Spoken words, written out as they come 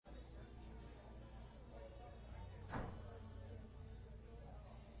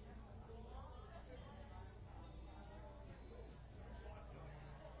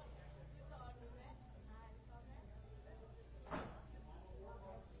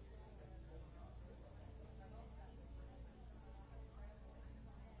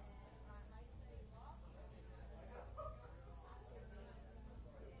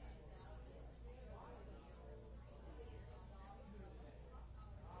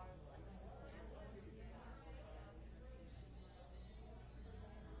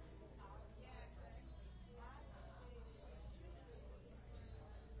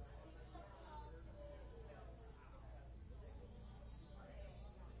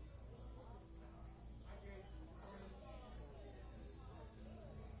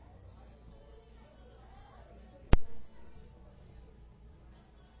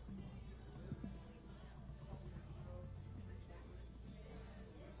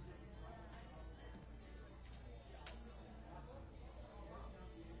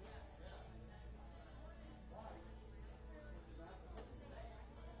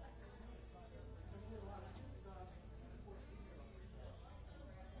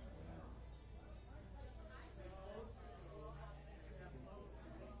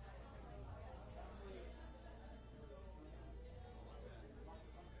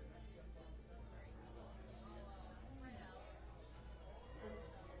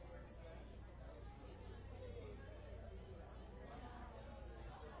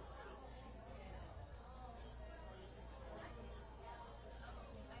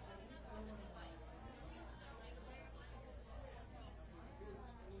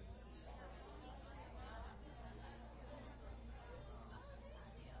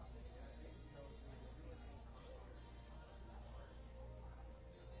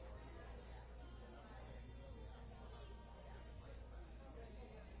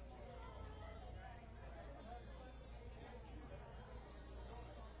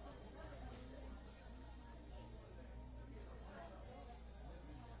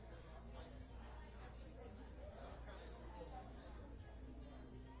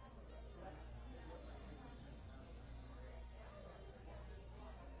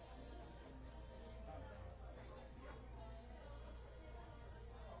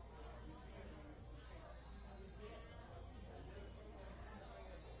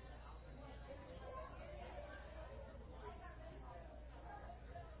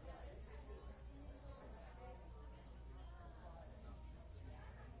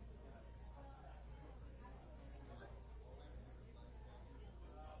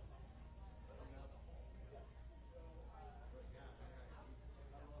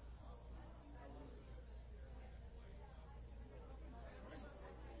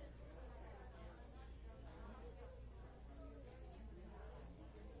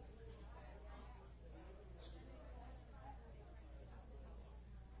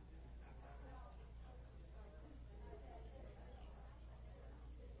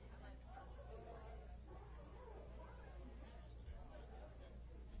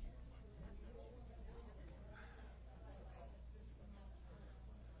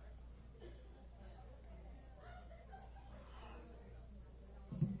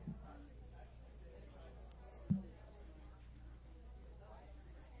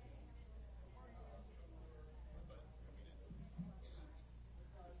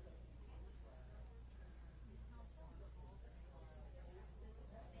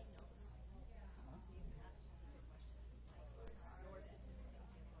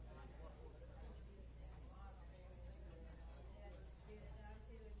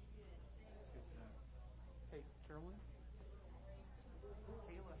Carolyn?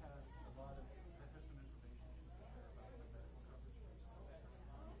 Kayla has a lot of some information about the medical coverage.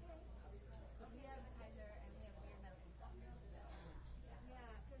 We have Kaiser and we have weird medical stuff. Yeah,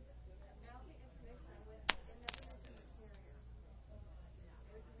 because now the information I went, it never was in the carrier.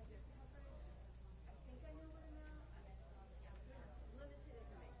 It was in the gift coverage. I think I know what amount. Limited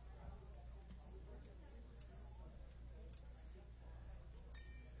information.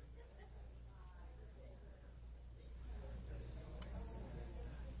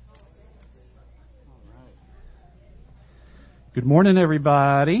 Good morning,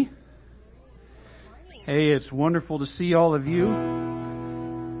 everybody. Hey, it's wonderful to see all of you.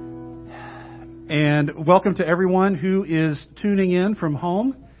 And welcome to everyone who is tuning in from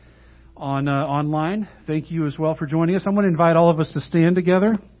home on online. Thank you as well for joining us. I'm going to invite all of us to stand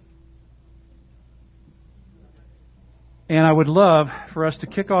together. And I would love for us to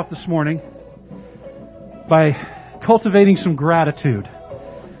kick off this morning by cultivating some gratitude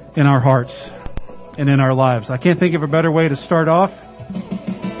in our hearts and in our lives. I can't think of a better way to start off.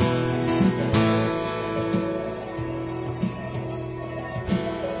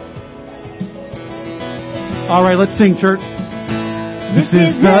 All right, let's sing, church. This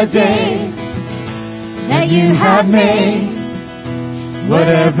is the day that you have made.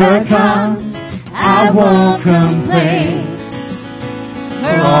 Whatever comes, I won't complain.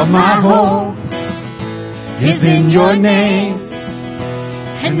 For all my hope is in your name,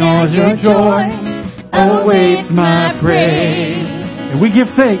 and all your joy awaits my praise. And we give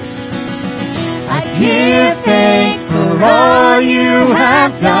thanks. I give thanks for all you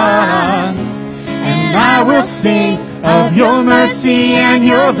have done, and I will sing of your mercy and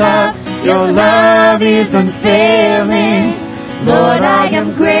your love. Your love is unfailing. Lord, I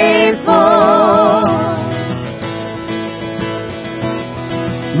am grateful.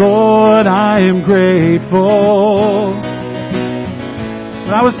 Lord, I am grateful.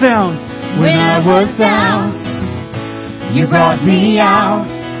 When I was down, you brought me out.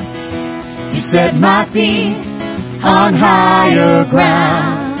 You set my feet on higher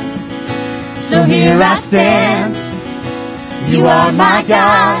ground. So here I stand. You are my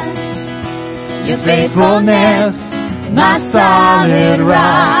God. Your faithfulness, my solid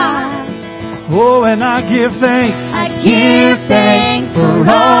rock. Oh, and I give thanks. I give thanks for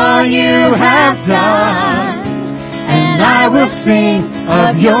all you have done, and I will sing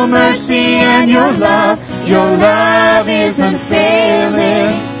of your mercy and your love. Your love is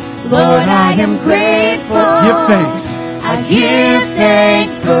unfailing. Lord, I am grateful. Give thanks. I give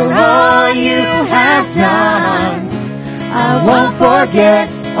thanks for all you have done. I won't forget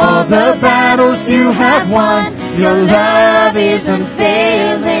all the battles you have won. Your love is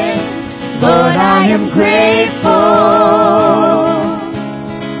unfailing. Lord, I am grateful.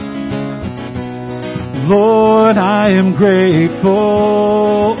 Lord, I am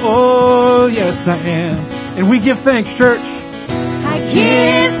grateful. Oh, yes, I am. And we give thanks, church. I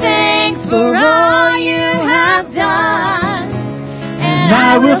give thanks for all you have done, and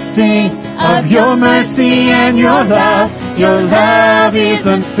I will sing of your mercy and your love. Your love is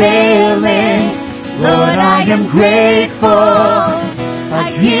unfailing. Lord, I am grateful.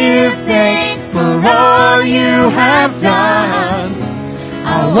 I give thanks for all you have done.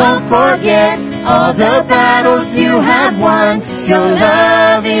 I won't forget all the battles you have won. Your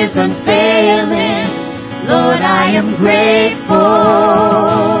love is unfailing. Lord, I am grateful.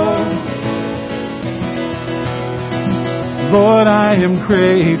 Lord, I am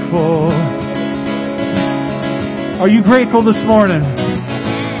grateful. Are you grateful this morning?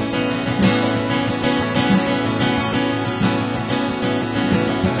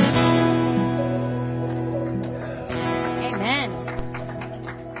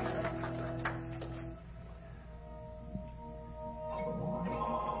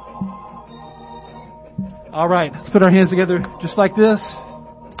 All right, let's put our hands together just like this.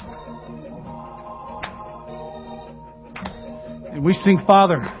 And we sing,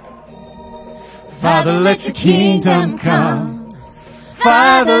 Father. Father, let your kingdom come.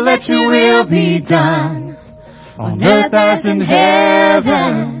 Father, let your will be done. On earth as in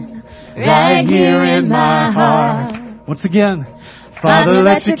heaven, right here in my heart. Once again. Father,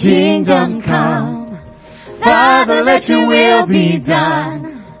 let your kingdom come. Father, let your will be done.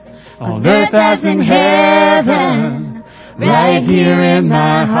 On earth as in heaven, right here in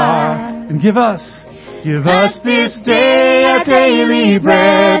my heart. And give us this day our daily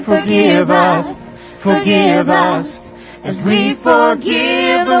bread. Forgive us as we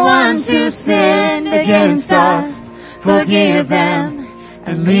forgive the ones who sin against us. Forgive them,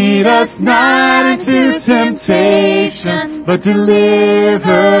 and lead us not into temptation, but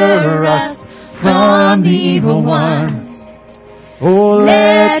deliver us from the evil one. Oh,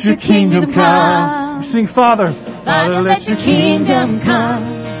 let your kingdom come. Sing, Father. Father, let your kingdom come.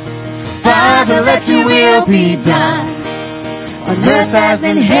 Father, let your will be done. On earth as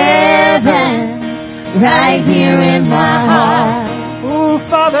in heaven, right here in my heart. Oh,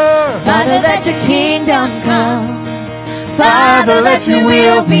 Father. Father, let your kingdom come. Father, let your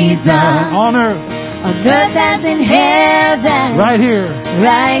will be done. On earth. On earth as in heaven. Right here.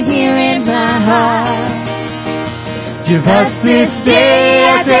 Right here in my heart. Give us this day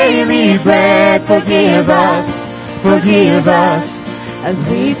our daily bread. Forgive us as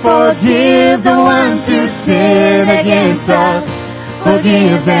we forgive the ones who sin against us.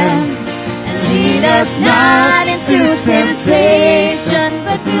 Forgive them. And lead us not into temptation,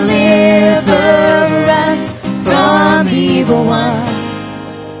 but deliver us from the evil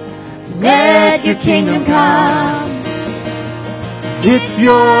one. Let your kingdom come. It's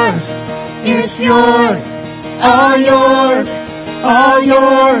yours. It's yours. All yours. All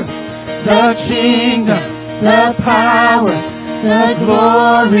yours. The kingdom, the power, the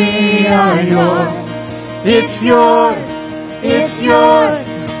glory are yours. It's yours. It's yours.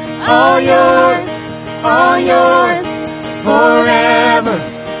 All yours. All yours. Forever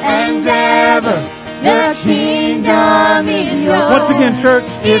and ever. The kingdom is yours. Once again, church.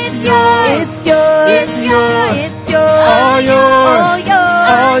 It's yours. It's yours. It's yours. It's yours. All yours. All yours.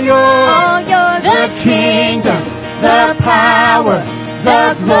 All yours. All yours. The kingdom, the power,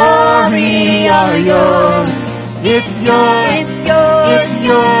 the glory are yours. It's yours. It's yours. It's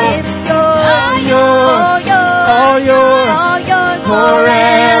yours. It's yours. All yours. All yours. All yours. All yours.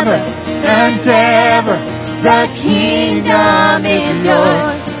 Forever and ever. The kingdom is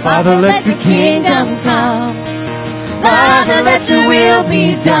yours. Father, let your kingdom come. Father, let your will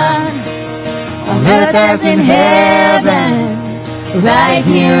be done. On earth as in heaven. Right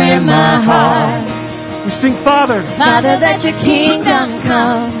here in my heart. We sing, Father. Father, let your kingdom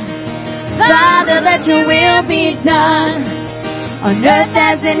come. Father, let your will be done. On earth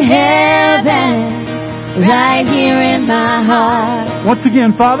as in heaven. Right here in my heart. Once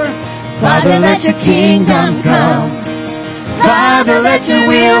again, Father. Father, let your kingdom come. Father, let your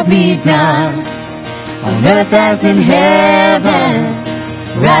will be done. On earth as in heaven.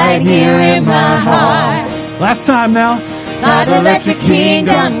 Right here in my heart. Last time now. Father, let your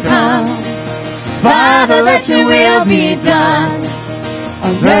kingdom come. Father, let your will be done.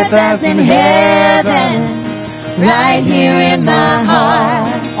 On earth as in heaven. Right here in my heart.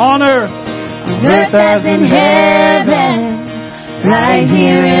 On earth. On earth as in heaven. Right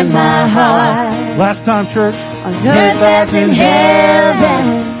here in my heart. Last time, church. On earth as in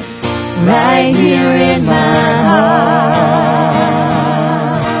heaven. Right here in my heart.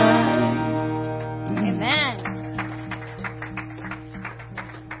 Amen.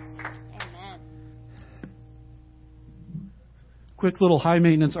 Amen. Quick little high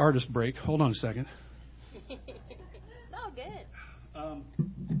maintenance artist break. Hold on a second. Oh, good.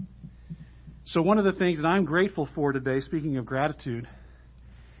 So one of the things that I'm grateful for today, speaking of gratitude,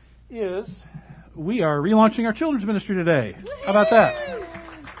 is we are relaunching our children's ministry today. How about that?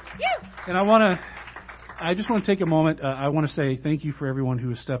 And I just want to take a moment. I want to say thank you for everyone who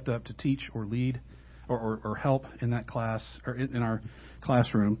has stepped up to teach or lead or help in that class or in our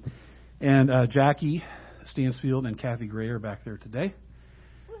classroom. And Jackie Stansfield and Kathy Gray are back there today.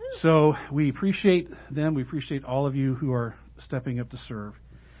 So we appreciate them. We appreciate all of you who are stepping up to serve.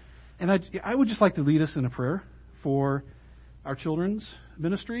 And I would just like to lead us in a prayer for our children's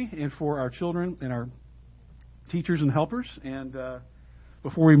ministry and for our children and our teachers and helpers. And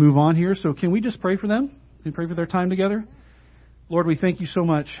before we move on here, so can we just pray for them and pray for their time together? Lord, we thank you so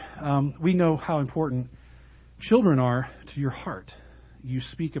much. We know how important children are to your heart. You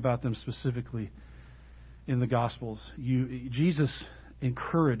speak about them specifically in the Gospels. Jesus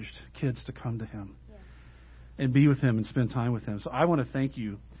encouraged kids to come to him and be with him and spend time with him. So I want to thank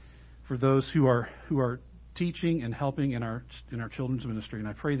you for those who are teaching and helping in our children's ministry. And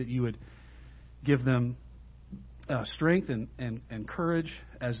I pray that you would give them strength and courage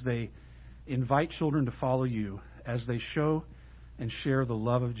as they invite children to follow you, as they show and share the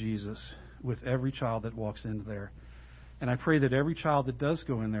love of Jesus with every child that walks into there. And I pray that every child that does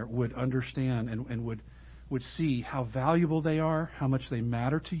go in there would understand and would see how valuable they are, how much they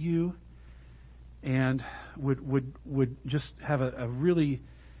matter to you, and would just have a really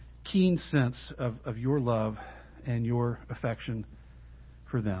keen sense of your love and your affection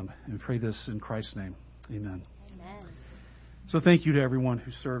for them. And we pray this in Christ's name. Amen. Amen. So thank you to everyone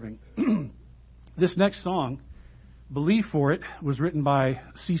who's serving. This next song, Believe For It, was written by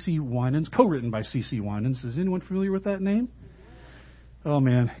C.C. Winans, co-written by C.C. Winans. Is anyone familiar with that name? Oh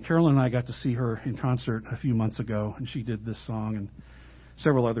man, Carolyn and I got to see her in concert a few months ago, and she did this song and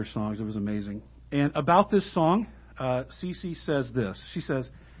several other songs. It was amazing. And about this song, Cece says this. She says,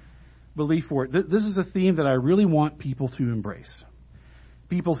 believe for it. This is a theme that I really want people to embrace.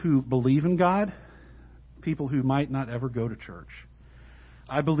 People who believe in God, people who might not ever go to church.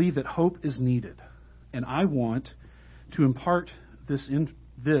 I believe that hope is needed, and I want to impart this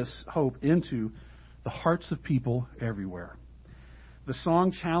hope into the hearts of people everywhere. The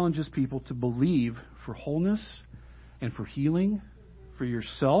song challenges people to believe for wholeness and for healing, for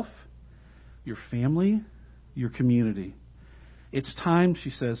yourself, your family, your community. It's time, she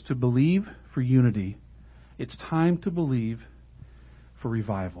says, to believe for unity. It's time to believe for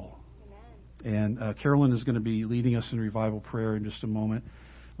revival. Amen. And Carolyn is going to be leading us in revival prayer in just a moment.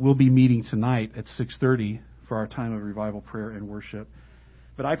 We'll be meeting tonight at 6:30 for our time of revival prayer and worship.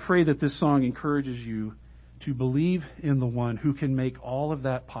 But I pray that this song encourages you to believe in the one who can make all of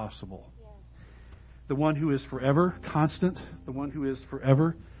that possible. Yes. The one who is forever constant, the one who is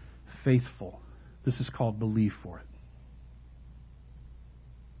forever faithful. This is called Believe for It.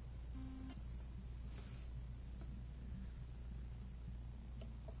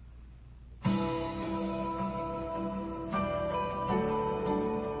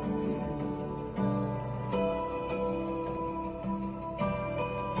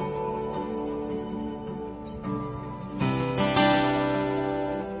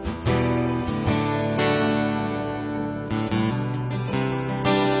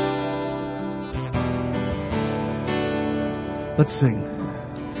 Let's sing.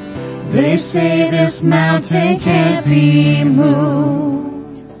 They say this mountain can't be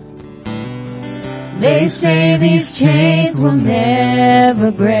moved. They say these chains will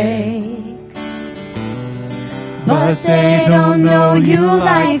never break. But they don't know you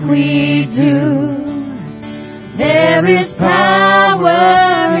like we do. There is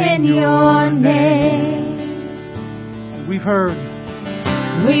power in your name. We've heard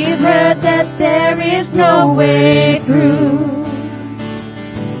that there is no way through.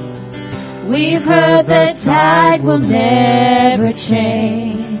 We've heard the tide will never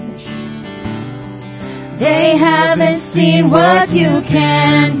change. They haven't seen what you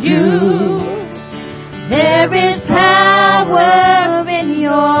can do. There is power in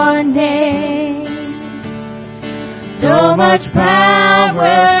your name. So much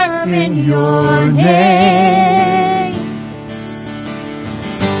power in your name.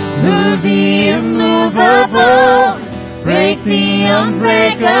 Move the immovable. Break the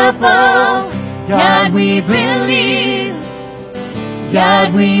unbreakable. God, we believe.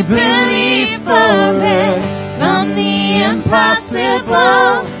 God, we believe for it. From the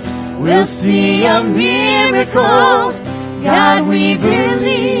impossible, we'll see a miracle. God, we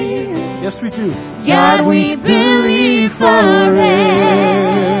believe. Yes, we do. God, we believe for it.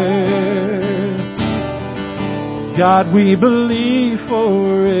 God, we believe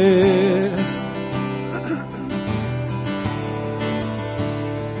for it.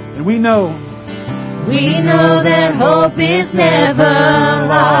 And we know that hope is never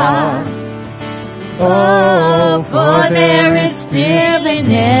lost. Oh, for there is still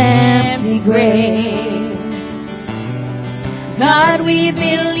an empty grave. God, we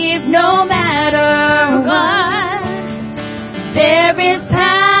believe no matter what, there is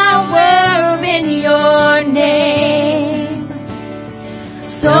power in your name.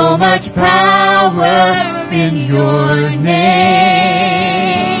 So much power in your name.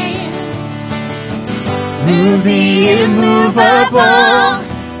 Move the immovable,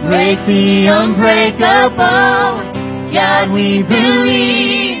 break the unbreakable. God, we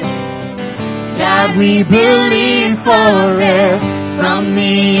believe. God, we believe for it. From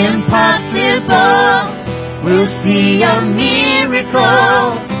the impossible, we'll see a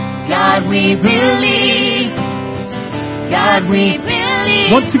miracle. God, we believe. God, we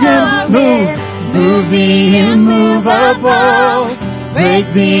believe. Once again, move the immovable. Break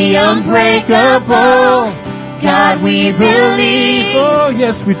the unbreakable. God, we believe. Oh,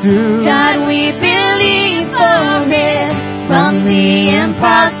 yes, we do. God, we believe for it. From the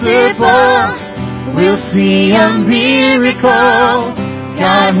impossible, we'll see a miracle.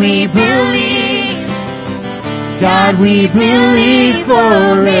 God, we believe. God, we believe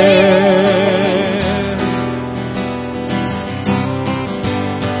for it.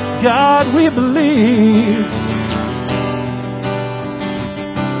 God, we believe.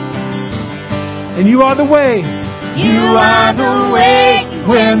 And you are the way. You are the way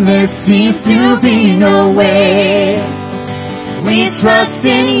when there seems to be no way. We trust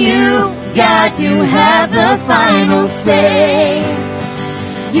in you, God, you have the final say.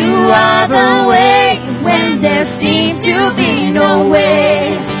 You are the way when there seems to be no way.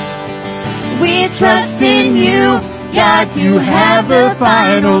 trust in you, God, to have the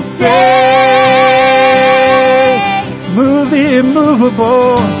final say. Move the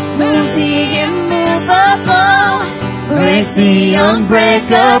immovable. Move the immovable. Break the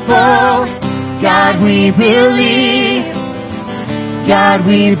unbreakable. God, we believe. God,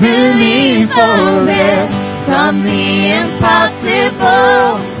 we believe for it. From the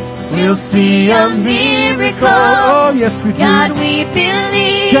impossible, we'll see a miracle. Oh, yes, we do. God, we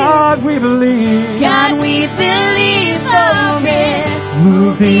believe. God, we believe. God, we believe for it.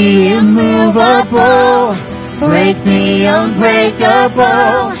 Move the immovable. Break the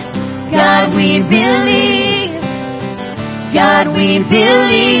unbreakable. God, we believe. God, we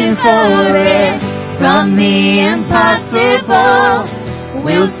believe for it. From the impossible,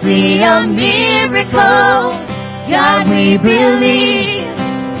 we'll see a miracle. God, we believe.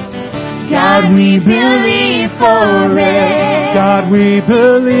 God, we believe for it. God, we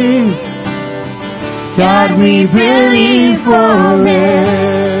believe. God, we believe for it.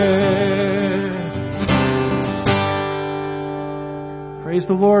 Praise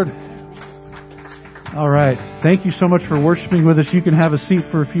the Lord. All right. Thank you so much for worshiping with us. You can have a seat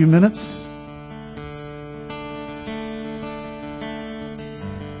for a few minutes.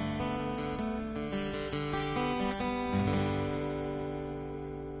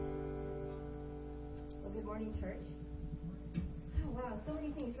 Good morning, church. Oh, wow, so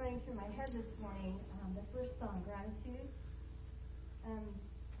many things running through my head this morning. The first song, Gratitude.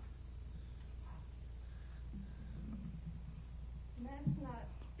 Matt's not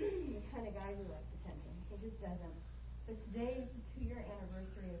the kind of guy who likes attention. He just doesn't. But today is the 2-year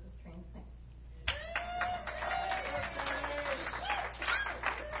anniversary of his transplant.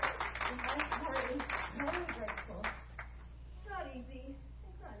 And my heart is so grateful. It's not easy.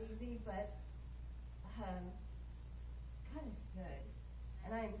 But God is good,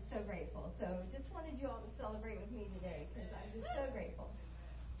 and I am so grateful. So just wanted you all to celebrate with me today, because I'm just so grateful.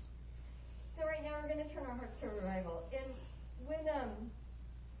 So right now we're going to turn our hearts to revival. And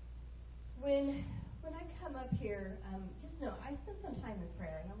when I come up here, just know I spend some time in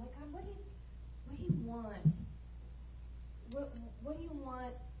prayer, and I'm like, God, what do you want? What do you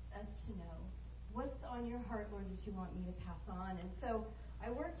want us to know? What's on your heart, Lord, that you want me to pass on? And so I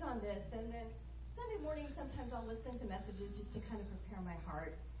worked on this, and then Sunday morning, sometimes I'll listen to messages just to kind of prepare my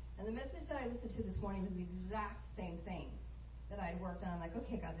heart. And the message that I listened to this morning was the exact same thing that I'd worked on. I'm like,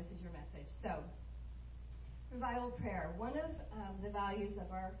 okay, God, this is your message. So, revival prayer. One of the values of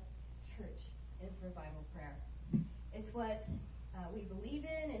our church is revival prayer. It's what we believe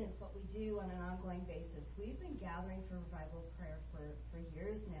in, and it's what we do on an ongoing basis. We've been gathering for revival prayer for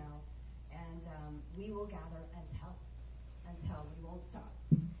years now, and we will gather until we won't stop.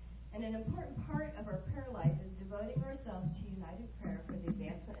 And an important part of our prayer life is devoting ourselves to united prayer for the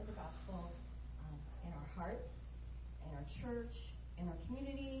advancement of the gospel in our hearts, in our church, in our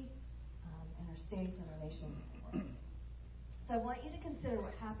community, in our states, and our nation. So I want you to consider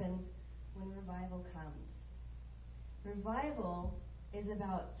what happens when revival comes. Revival is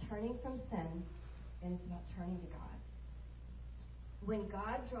about turning from sin, and it's about turning to God. When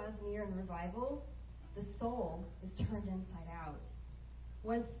God draws near in revival, the soul is turned inside out.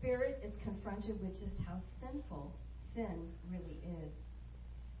 One's spirit is confronted with just how sinful sin really is.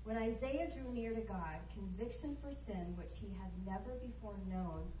 When Isaiah drew near to God, conviction for sin, which he had never before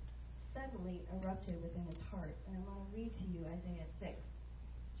known, suddenly erupted within his heart. And I want to read to you Isaiah 6,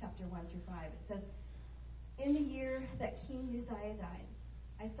 chapter 1 through 5. It says, "In the year that King Uzziah died,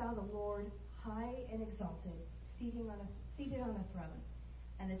 I saw the Lord high and exalted, seated on a throne,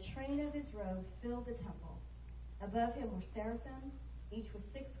 and the train of his robe filled the temple. Above him were seraphim, each with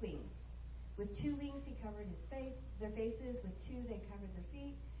 6 wings. With 2 wings he covered their faces, with 2 they covered their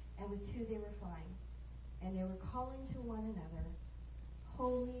feet, and with 2 they were flying. And they were calling to one another,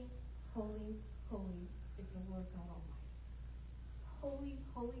 Holy, holy, holy is the Lord God Almighty. Holy,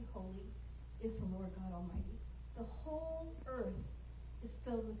 holy, holy is the Lord God Almighty. The whole earth is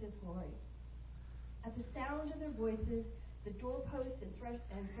filled with his glory. At the sound of their voices, the doorposts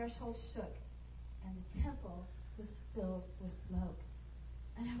and thresholds shook, and the temple was filled with smoke."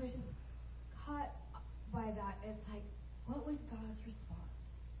 And I was just caught by that. It's like, what was God's response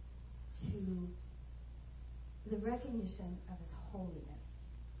to the recognition of his holiness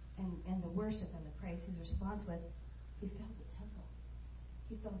and the worship and the praise? His response was, he filled the temple.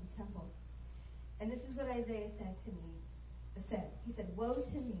 He filled the temple. And this is what Isaiah said to me. He said, "Woe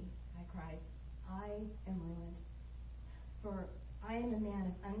to me," I cried. "I am ruined. For I am a man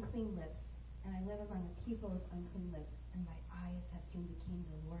of unclean lips, and I live among a people of unclean lips, and my eyes have seen the King,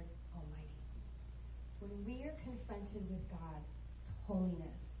 the Lord Almighty." When we are confronted with God's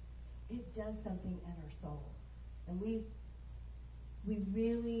holiness, it does something in our soul. And we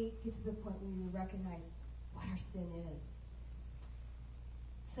really get to the point where we recognize what our sin is.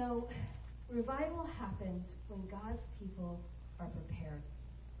 So revival happens when God's people are prepared.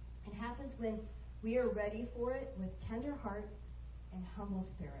 It happens when we are ready for it with tender hearts and humble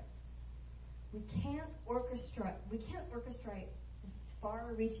spirits. We can't orchestrate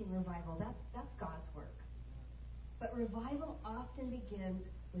far-reaching revival. That's God's work. But revival often begins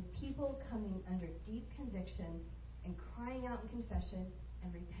with people coming under deep conviction and crying out in confession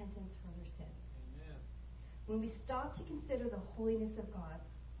and repentance for their sin. Amen. When we stop to consider the holiness of God,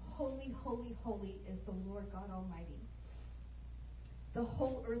 holy, holy, holy is the Lord God Almighty. The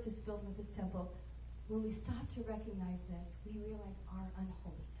whole earth is filled with His temple. When we stop to recognize this, we realize our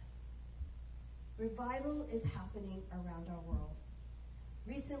unholiness. Revival is happening around our world.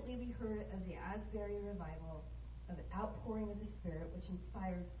 Recently, we heard of the Asbury revival, of an outpouring of the Spirit, which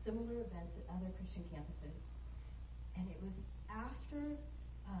inspired similar events at other Christian campuses. And it was after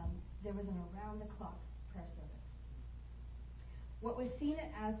there was an around-the-clock prayer service. What was seen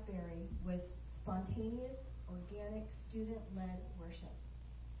at Asbury was spontaneous, organic, student-led worship.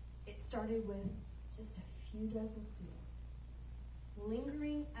 It started with just a few dozen students,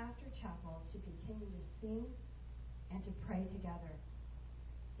 lingering after chapel to continue to sing and to pray together.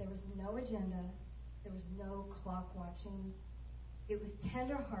 There was no agenda. There was no clock watching. It was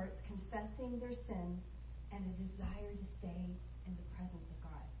tender hearts confessing their sin and a desire to stay in the presence of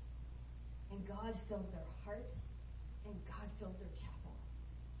God. And God filled their hearts, and God filled their chapel.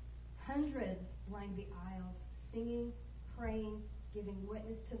 Hundreds lined the aisles, singing, praying, giving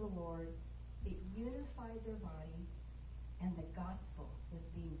witness to the Lord. It unified their body, and the gospel was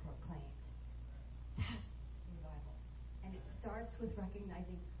being proclaimed. That's revival. And it starts with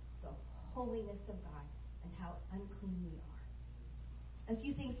recognizing the holiness of God and how unclean we are. A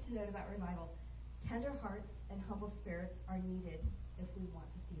few things to note about revival. Tender hearts and humble spirits are needed if we want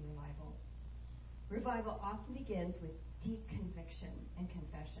to see revival. Revival often begins with deep conviction and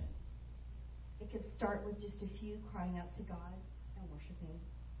confession. It can start with just a few crying out to God and worshiping.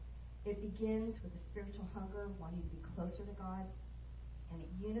 It begins with a spiritual hunger, wanting to be closer to God, and it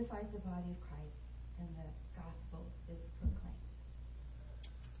unifies the body of Christ, and the gospel is proclaimed.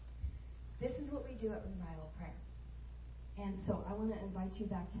 This is what we do at Revival Prayer. And so I want to invite you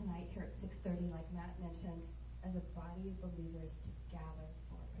back tonight here at 6:30, like Matt mentioned, as a body of believers to gather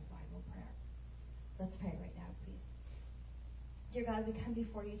for Revival Prayer. Let's pray right now, please. Dear God, we come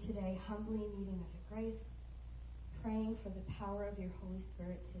before you today humbly needing of your grace, praying for the power of your Holy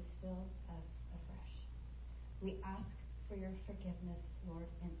Spirit to fill us afresh. We ask for your forgiveness, Lord,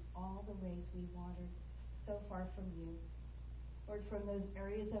 in all the ways we wandered so far from you. Lord, from those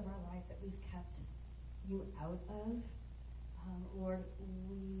areas of our life that we've kept you out of, Lord,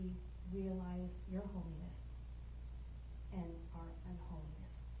 we realize your holiness and our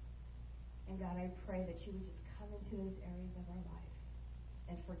unholiness. And God, I pray that you would just come into those areas of our life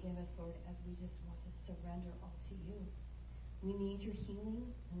and forgive us, Lord, as we just want to surrender all to you. We need your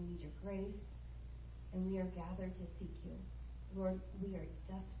healing, and we need your grace, and we are gathered to seek you. Lord, we are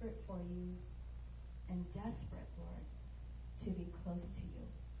desperate for you, and desperate, Lord, to be close to you.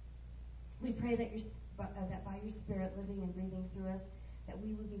 We pray that that by your Spirit living and breathing through us, that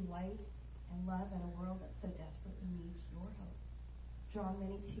we would be light and love in a world that so desperately needs your hope. Draw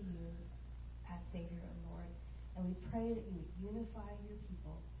many to you as Savior and Lord. And we pray that you would unify your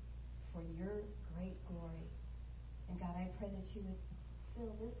people for your great glory. And God, I pray that you would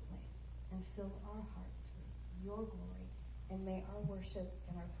fill this place and fill our hearts with your glory. And may our worship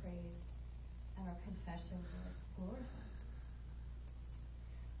and our praise and our confession, Lord, glorify.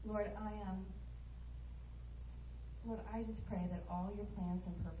 Lord, I just pray that all your plans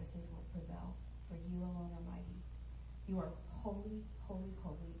and purposes will prevail, for you alone are mighty. You are holy, holy,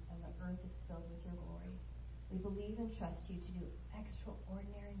 holy, and the earth is filled with your glory. We believe and trust you to do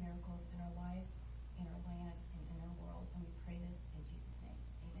extraordinary miracles in our lives, in our land, and in our world. And we pray this in Jesus' name.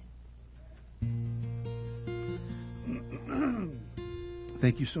 Amen.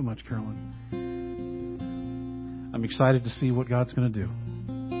 Thank you so much, Carolyn. I'm excited to see what God's going to do.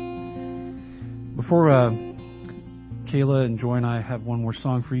 Before Kayla and Joy and I have one more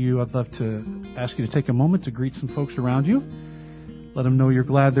song for you, I'd love to ask you to take a moment to greet some folks around you. Let them know you're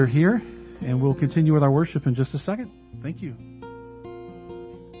glad they're here, and we'll continue with our worship in just a second. Thank you.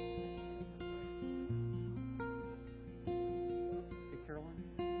 Hey, Carolyn.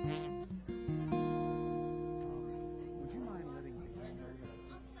 Would you mind letting me?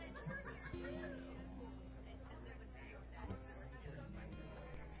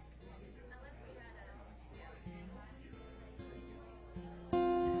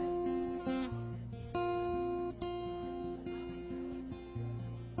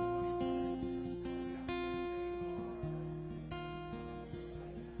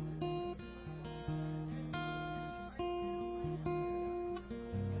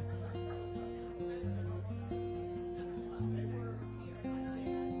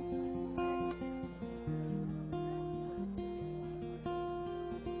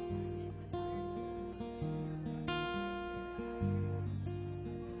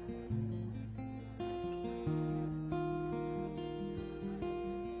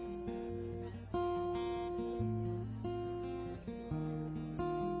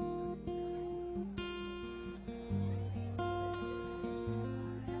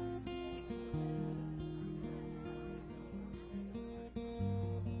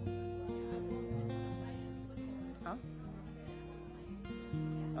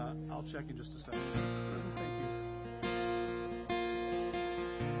 I'll check in just a second. Thank you.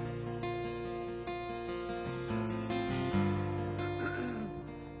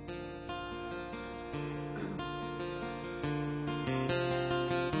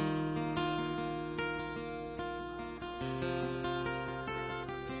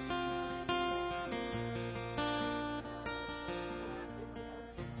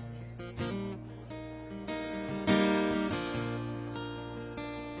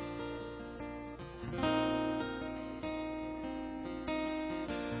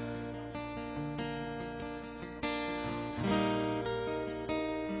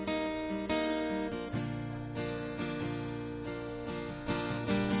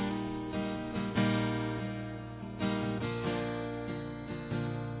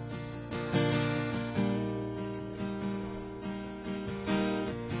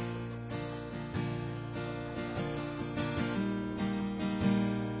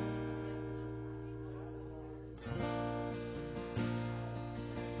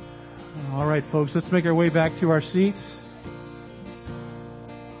 All right, folks, let's make our way back to our seats.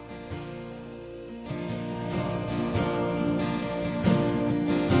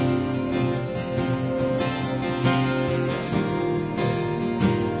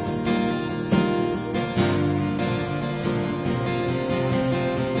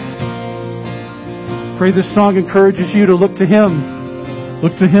 Pray this song encourages you to look to Him.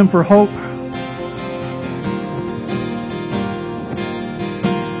 Look to Him for hope.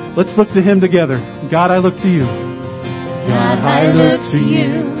 Let's look to Him together. God, I look to You. God, I look to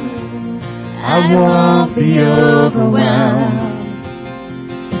You. I won't be overwhelmed.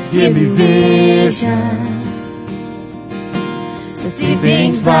 Give me vision to see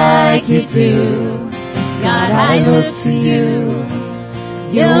things like You do. God, I look to You.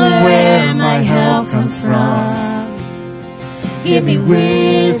 You're where my help comes from. Give me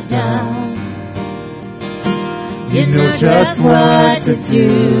wisdom. You know just what to do.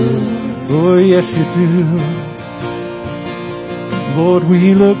 Oh, yes, You do. Lord,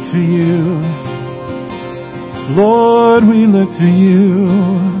 we look to You. Lord, we look to You.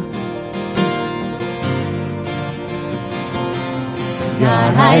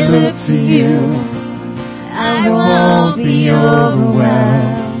 God, I look to You. I won't be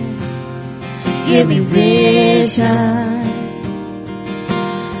overwhelmed. Give me vision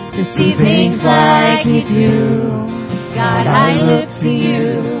to see things like You do. God, I look to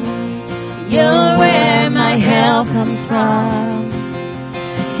You. You're where my help comes from.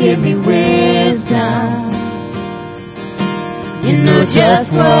 Give me wisdom. You know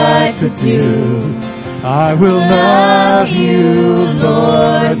just what to do. I will love You,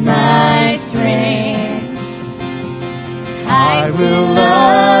 Lord, my strength. I will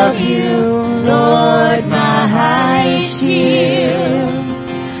love You, Lord, my shield.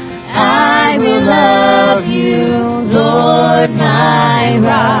 I will love You, Lord, my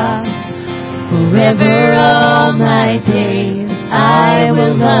rock. Forever all my days, I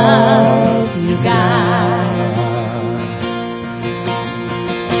will love You, God.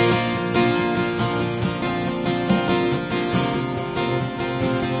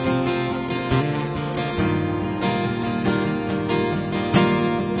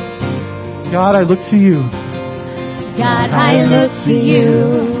 God, I look to You. God, I look to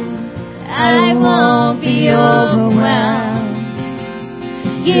You. I won't be overwhelmed.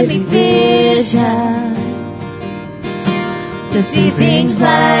 Give me vision to see things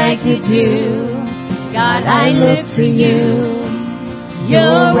like You do. God, I look to You.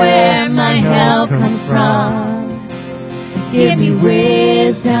 You're where my help comes from. Give me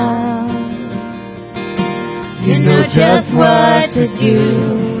wisdom. You know just what to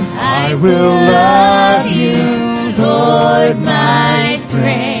do. I will love You, Lord, my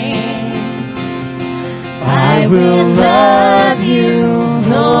strength. I will love You,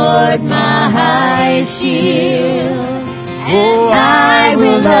 Lord, my shield. And I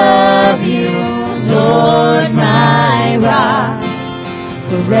will love You, Lord, my rock.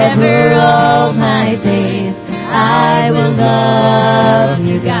 Forever all my days, I will love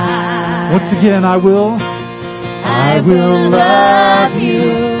You, God. Once again, I will love You,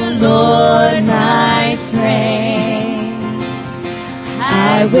 Lord, my strength.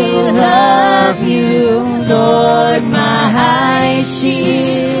 I will love You, Lord, my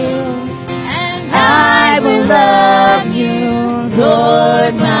shield. And I will love You,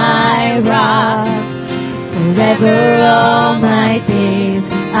 Lord, my rock. Forever all my days,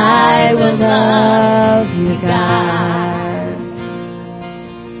 I will love You, God.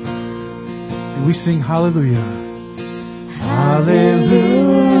 And we sing hallelujah. Hallelujah,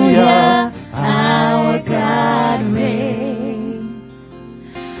 our God reigns.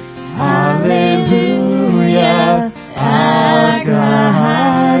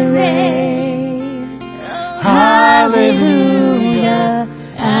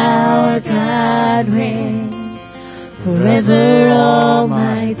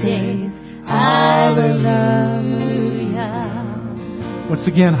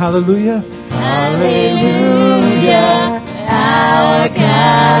 Once again, hallelujah. Hallelujah, our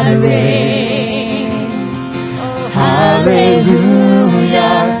God reigns. Hallelujah,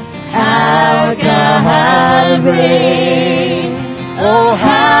 our God reigns. Oh,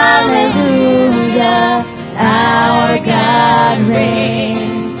 hallelujah, our God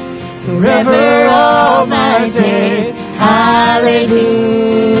reigns. Forever all my days, hallelujah.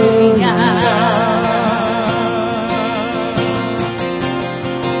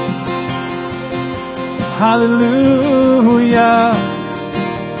 Hallelujah.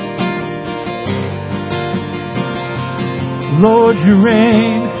 Lord, you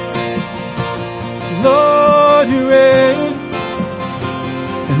reign. Lord, you reign.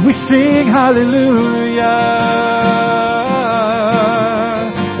 And we sing hallelujah.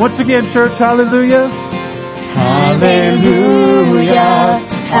 Once again, church, hallelujah. Hallelujah,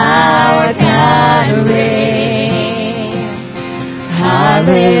 our God reigns.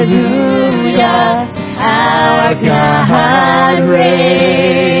 Hallelujah, our God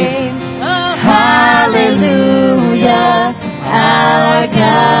reigns. Oh, hallelujah, our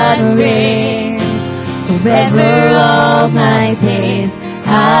God reigns. Forever all my days,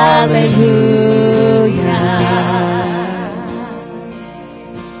 hallelujah.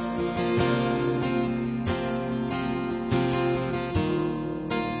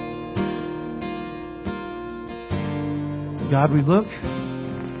 God, we look.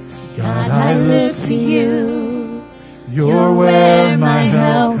 God, I look to you. You're where my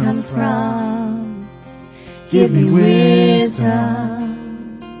help comes from. Give me wisdom.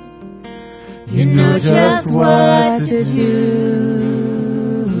 You know just what to do.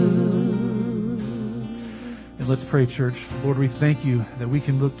 And let's pray, church. Lord, we thank you that we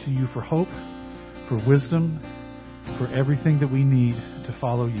can look to you for hope, for wisdom, for everything that we need to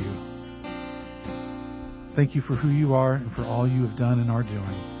follow you. Thank you for who you are and for all you have done and are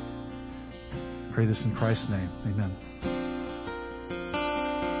doing. Pray this in Christ's name. Amen.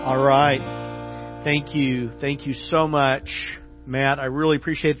 All right. Thank you. Thank you so much, Matt. I really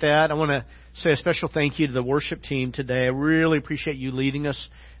appreciate that. I want to say a special thank you to the worship team today. I really appreciate you leading us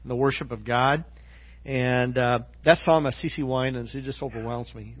in the worship of God. And that song by CeCe Winans, it just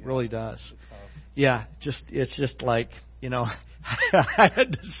overwhelms me. It really does. Yeah, it's just like, you know, I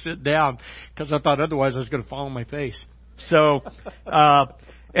had to sit down because I thought otherwise I was going to fall on my face. So,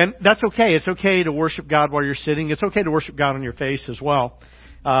 and that's okay. It's okay to worship God while you're sitting. It's okay to worship God on your face as well.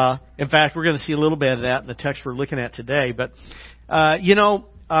 In fact, we're going to see a little bit of that in the text we're looking at today. But, but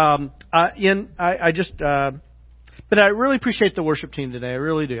I really appreciate the worship team today. I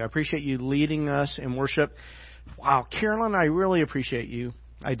really do. I appreciate you leading us in worship. Wow, Carolyn, I really appreciate you.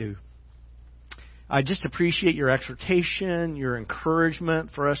 I do. I just appreciate your exhortation, your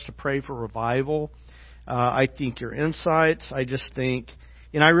encouragement for us to pray for revival. I think your insights. I just think,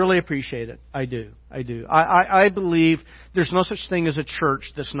 and I really appreciate it. I do. I believe there's no such thing as a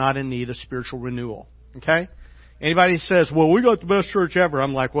church that's not in need of spiritual renewal. Okay? Anybody says, well, we got the best church ever.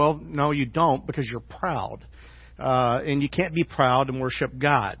 I'm like, well, no, you don't, because you're proud. And you can't be proud and worship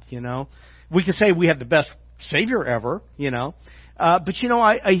God, you know. We can say we have the best Savior ever, you know. But, you know,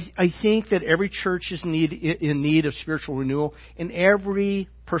 I think that every church is in need of spiritual renewal, and every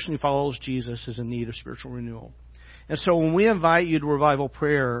person who follows Jesus is in need of spiritual renewal. And so when we invite you to revival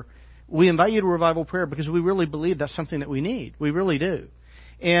prayer, we invite you to revival prayer because we really believe that's something that we need. We really do.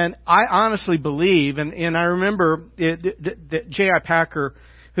 And I honestly believe, and I remember that J.I. Packer,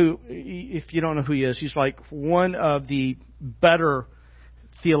 who, if you don't know who he is, he's like one of the better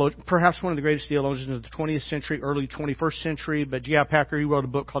theologians, perhaps one of the greatest theologians of the 20th century, early 21st century. But J.I. Packer, he wrote a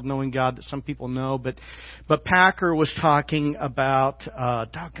book called Knowing God that some people know. But Packer was talking about,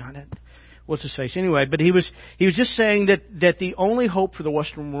 doggone it, what's his face? Anyway, but he was just saying that the only hope for the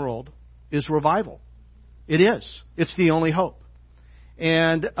Western world is revival. It is. It's the only hope.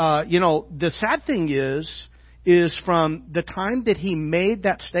 And, the sad thing is from the time that he made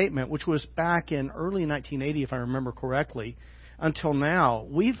that statement, which was back in early 1980, if I remember correctly, until now,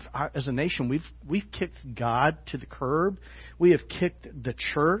 we've, as a nation, we've kicked God to the curb. We have kicked the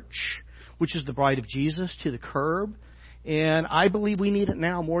church, which is the bride of Jesus, to the curb. And I believe we need it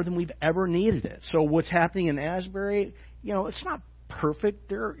now more than we've ever needed it. So what's happening in Asbury, it's not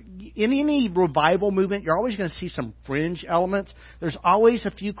perfect. In any revival movement, you're always going to see some fringe elements. There's always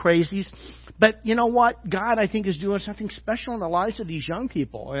a few crazies. But you know what? God, I think, is doing something special in the lives of these young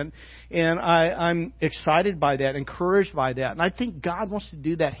people. And I'm excited by that, encouraged by that. And I think God wants to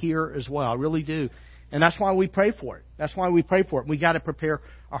do that here as well. I really do. And that's why we pray for it. We got to prepare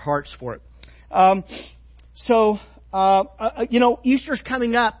our hearts for it. Easter's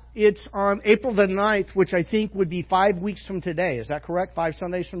coming up. It's on April the 9th, which I think would be 5 weeks from today. Is that correct? 5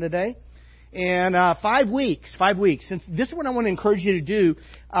 Sundays from today? And 5 weeks. And this is what I want to encourage you to do.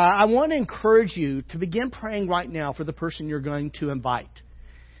 I want to encourage you to begin praying right now for the person you're going to invite.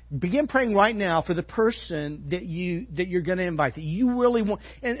 Begin praying right now for the person that you're going to invite, that you really want,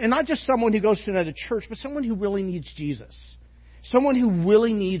 and not just someone who goes to another church, but someone who really needs Jesus. Someone who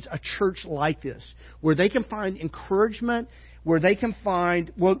really needs a church like this, where they can find encouragement, where they can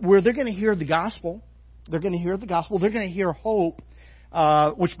find, where they're going to hear the gospel. They're going to hear the gospel. They're going to hear hope,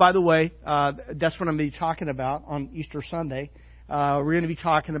 which, by the way, that's what I'm going to be talking about on Easter Sunday. We're going to be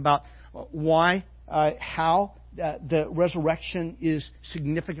talking about why, how the resurrection is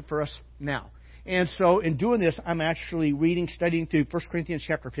significant for us now. And so in doing this, I'm actually studying through 1 Corinthians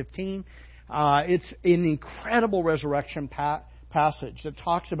chapter 15. It's an incredible resurrection passage that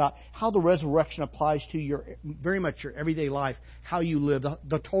talks about how the resurrection applies to very much your everyday life, how you live,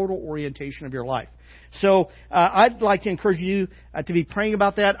 the total orientation of your life. So I'd like to encourage you to be praying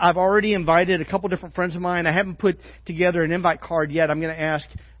about that. I've already invited a couple different friends of mine. I haven't put together an invite card yet. I'm going to ask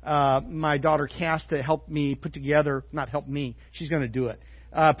my daughter Cass to help me put together, not help me, she's going to do it.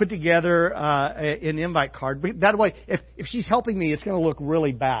 Put together an invite card. By the way, if she's helping me, it's going to look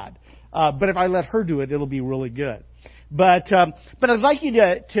really bad. But if I let her do it, it'll be really good. But I'd like you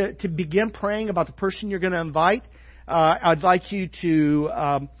to begin praying about the person you're going to invite. I'd like you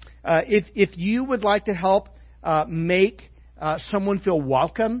to, if you would like to help make someone feel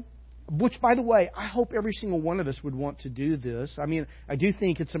welcome, which, by the way, I hope every single one of us would want to do this. I mean, I do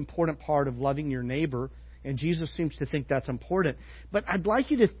think it's an important part of loving your neighbor, and Jesus seems to think that's important. But I'd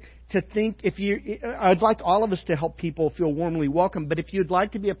like you to think, I'd like all of us to help people feel warmly welcome. But if you'd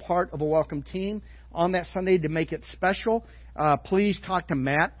like to be a part of a welcome team on that Sunday to make it special, please talk to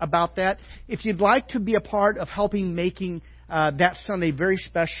Matt about that. If you'd like to be a part of helping making that Sunday very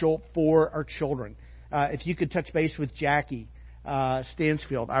special for our children, if you could touch base with Jackie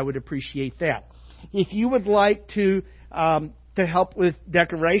Stansfield, I would appreciate that. If you would like to help with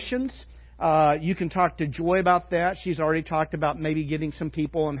decorations, you can talk to Joy about that. She's already talked about maybe getting some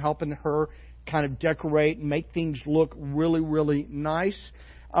people and helping her kind of decorate and make things look really, really nice.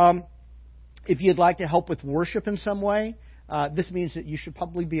 If you'd like to help with worship in some way, this means that you should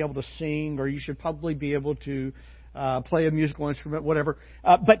probably be able to sing, or you should probably be able to play a musical instrument, whatever.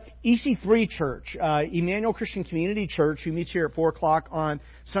 But EC3 Church, Emmanuel Christian Community Church, who meets here at 4 o'clock on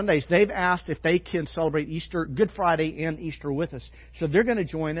Sundays, they've asked if they can celebrate Easter, Good Friday, and Easter with us. So they're going to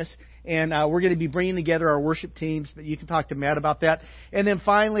join us, and we're going to be bringing together our worship teams, but you can talk to Matt about that. And then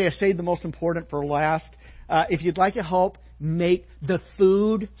finally, I saved the most important for last. If you'd like to help make the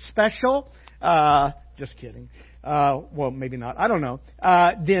food special, just kidding. Well, maybe not. I don't know.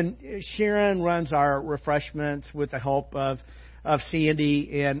 Then Sharon runs our refreshments with the help of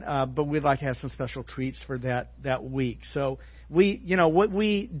Sandy, but we'd like to have some special treats for that week. So what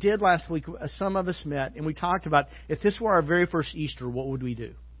we did last week, some of us met and we talked about if this were our very first Easter, what would we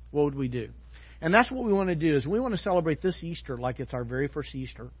do? What would we do? And that's what we want to do, is we want to celebrate this Easter like it's our very first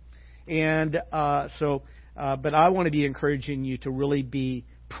Easter. And but I want to be encouraging you to really be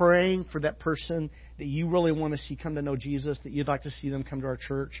praying for that person that you really want to see come to know Jesus, that you'd like to see them come to our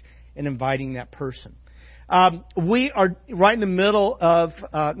church, and inviting that person. We are right in the middle of,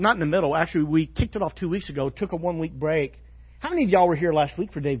 not in the middle, actually we kicked it off 2 weeks ago, took a 1 week break. How many of y'all were here last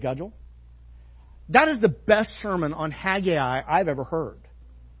week for Dave Gudgel? That is the best sermon on Haggai I've ever heard.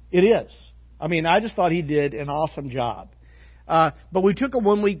 It is. I mean, I just thought he did an awesome job. But we took a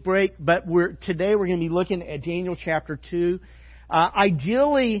 1 week break, but today we're going to be looking at Daniel chapter 2.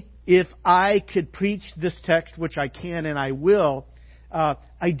 Ideally, if I could preach this text, which I can and I will,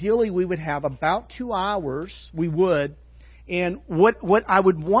 ideally we would have about 2 hours. We would. And what I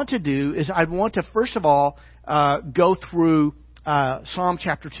would want to do is I'd want to, first of all, go through Psalm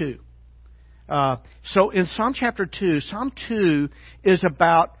chapter 2. So in Psalm chapter 2, Psalm 2 is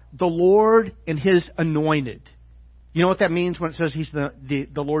about the Lord and His anointed. You know what that means when it says He's the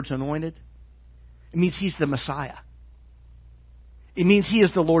Lord's anointed? It means He's the Messiah. It means He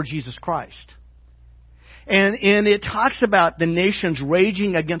is the Lord Jesus Christ. And it talks about the nations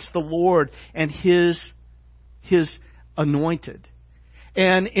raging against the Lord and His anointed.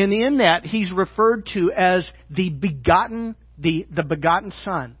 And in that, He's referred to as the begotten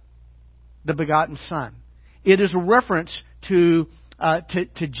Son. The begotten Son. It is a reference to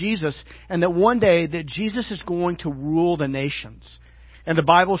Jesus, and that one day that Jesus is going to rule the nations. And the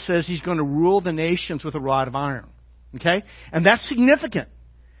Bible says He's going to rule the nations with a rod of iron. Okay? And that's significant.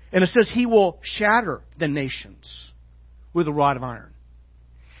 And it says He will shatter the nations with a rod of iron.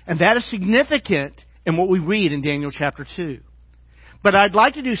 And that is significant and what we read in Daniel chapter 2. But I'd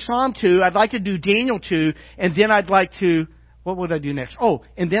like to do Psalm 2, I'd like to do Daniel 2, and then I'd like to, what would I do next? Oh,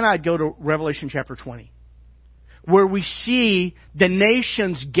 and then I'd go to Revelation chapter 20, where we see the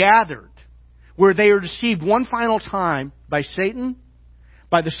nations gathered, where they are deceived one final time by Satan,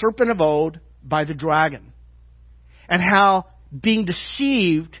 by the serpent of old, by the dragon. And how, being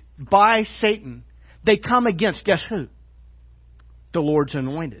deceived by Satan, they come against, guess who? The Lord's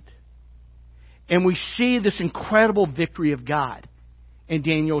anointed. And we see this incredible victory of God in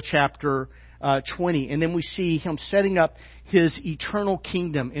Daniel chapter 20. And then we see Him setting up His eternal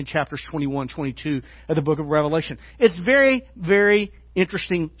kingdom in chapters 21, 22 of the book of Revelation. It's very, very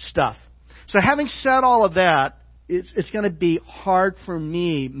interesting stuff. So having said all of that, it's going to be hard for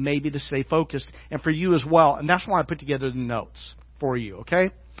me maybe to stay focused, and for you as well. And that's why I put together the notes for you,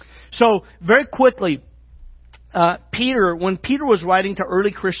 okay? So very quickly, Peter, when Peter was writing to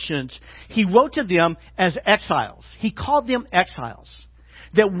early Christians, he wrote to them as exiles. He called them exiles.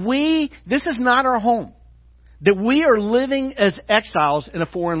 That this is not our home. That we are living as exiles in a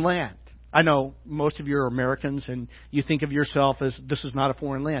foreign land. I know most of you are Americans and you think of yourself as this is not a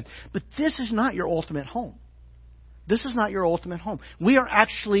foreign land. But this is not your ultimate home. This is not your ultimate home. We are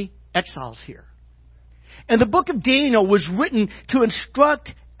actually exiles here. And the book of Daniel was written to instruct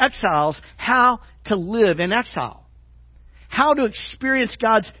exiles how to live in exile. How to experience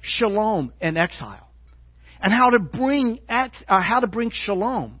God's shalom in exile. And how to bring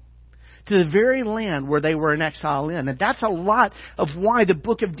shalom to the very land where they were in exile in. And that's a lot of why the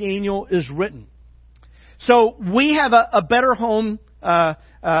book of Daniel is written. So we have a better home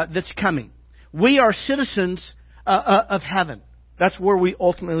that's coming. We are citizens of heaven. That's where we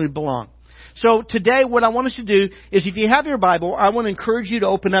ultimately belong. So today what I want us to do is, if you have your Bible, I want to encourage you to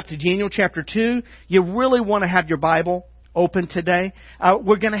open up to Daniel chapter 2. You really want to have your Bible open today.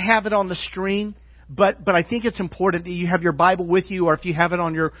 We're going to have it on the screen. But I think it's important that you have your Bible with you, or if you have it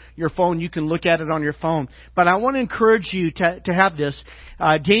on your phone, you can look at it on your phone. But I want to encourage you to have this.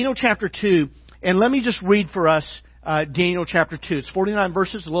 Daniel chapter 2. And let me just read for us Daniel chapter 2. It's 49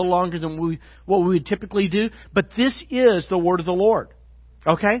 verses, a little longer than what we would typically do. But this is the word of the Lord.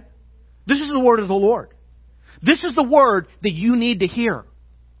 Okay? This is the word of the Lord. This is the word that you need to hear.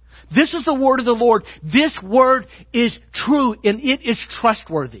 This is the word of the Lord. This word is true and it is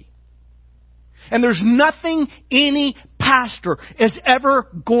trustworthy. And there's nothing any pastor is ever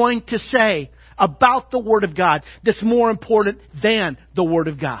going to say about the Word of God that's more important than the Word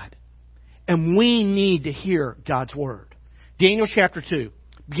of God. And we need to hear God's Word. Daniel chapter 2,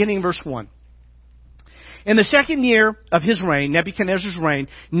 beginning in verse 1. In the second year of his reign, Nebuchadnezzar's reign,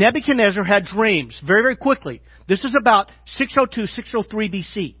 Nebuchadnezzar had dreams. Very, very quickly. This is about 602, 603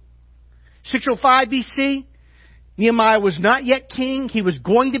 BC. 605 BC, Nehemiah was not yet king. He was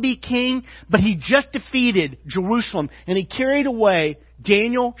going to be king, but he just defeated Jerusalem. And he carried away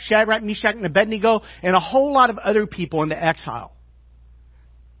Daniel, Shadrach, Meshach, and Abednego, and a whole lot of other people into exile.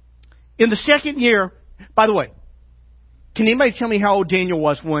 In the second year, by the way, can anybody tell me how old Daniel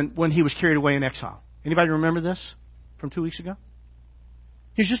was when he was carried away in exile? Anybody remember this from 2 weeks ago?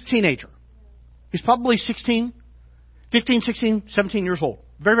 He was just a teenager. He's probably 15, 16, 17 years old.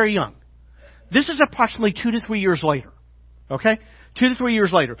 Very, very young. This is approximately 2 to 3 years later. Okay? 2 to 3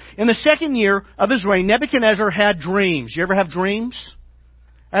 years later. In the second year of his reign, Nebuchadnezzar had dreams. You ever have dreams?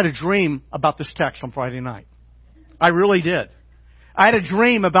 I had a dream about this text on Friday night. I really did. I had a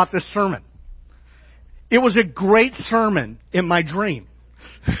dream about this sermon. It was a great sermon in my dream.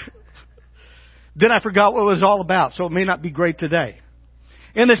 Then I forgot what it was all about, so it may not be great today.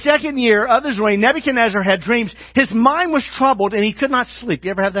 In the second year of his reign, Nebuchadnezzar had dreams. His mind was troubled and he could not sleep.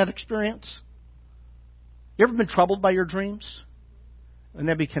 You ever have that experience? You ever been troubled by your dreams?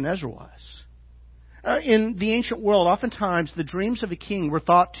 Nebuchadnezzar was. In the ancient world, oftentimes the dreams of a king were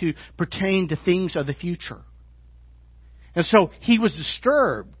thought to pertain to things of the future. And so he was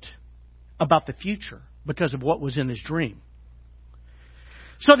disturbed about the future because of what was in his dream.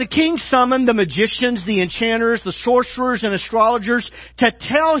 So the king summoned the magicians, the enchanters, the sorcerers, and astrologers to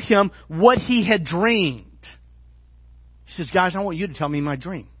tell him what he had dreamed. He says, guys, I want you to tell me my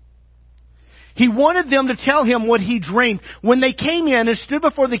dream. He wanted them to tell him what he dreamed. When they came in and stood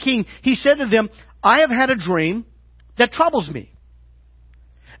before the king, he said to them, I have had a dream that troubles me.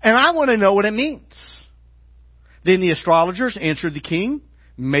 And I want to know what it means. Then the astrologers answered the king,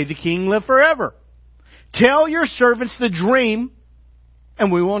 may the king live forever. Tell your servants the dream,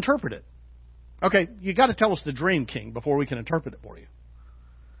 and we will interpret it. Okay, you got to tell us the dream, king, before we can interpret it for you.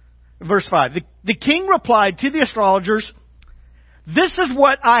 Verse 5. The king replied to the astrologers, this is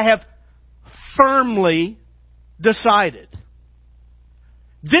what I have firmly decided.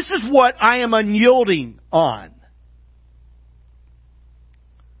 This is what I am unyielding on.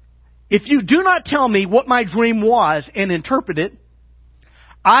 If you do not tell me what my dream was and interpret it,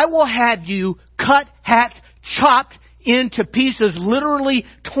 I will have you cut, hacked, chopped into pieces, literally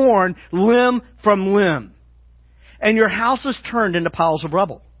torn limb from limb. And your house is turned into piles of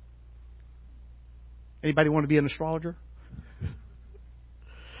rubble. Anybody want to be an astrologer?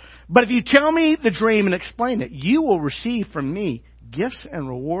 But if you tell me the dream and explain it, you will receive from me gifts and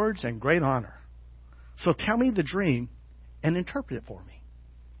rewards and great honor. So tell me the dream and interpret it for me.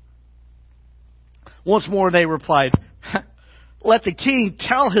 Once more they replied, let the king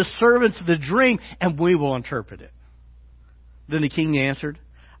tell his servants the dream and we will interpret it. Then the king answered,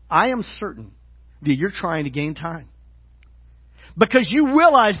 I am certain that you're trying to gain time. Because you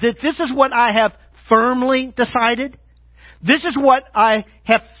realize that this is what I have firmly decided. This is what I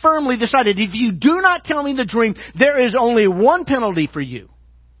have firmly decided. If you do not tell me the dream, there is only one penalty for you.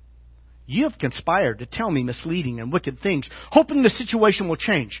 You have conspired to tell me misleading and wicked things, hoping the situation will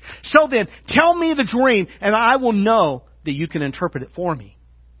change. So then, tell me the dream, and I will know that you can interpret it for me.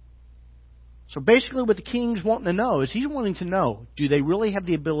 So basically what the king's wanting to know is he's wanting to know, do they really have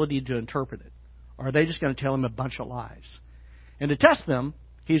the ability to interpret it? Or are they just going to tell him a bunch of lies? And to test them,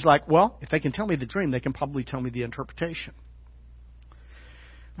 he's like, well, if they can tell me the dream, they can probably tell me the interpretation.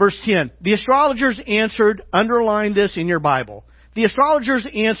 Verse 10, the astrologers answered, underline this in your Bible. The astrologers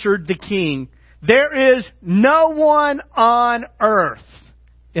answered the king, there is no one on earth.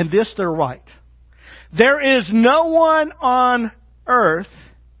 In this they're right. There is no one on earth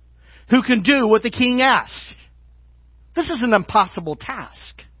who can do what the king asks. This is an impossible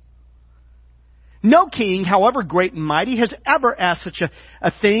task. No king, however great and mighty, has ever asked such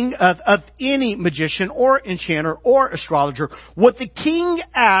a thing of any magician or enchanter or astrologer. What the king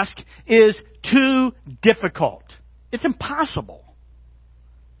asks is too difficult. It's impossible.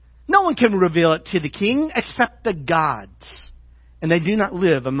 No one can reveal it to the king except the gods, and they do not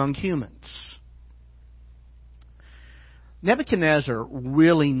live among humans. Nebuchadnezzar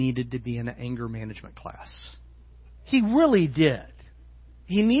really needed to be in an anger management class. He really did.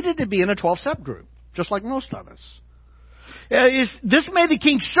 He needed to be in a 12-step group, just like most of us. This made the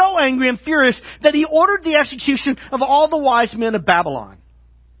king so angry and furious that he ordered the execution of all the wise men of Babylon.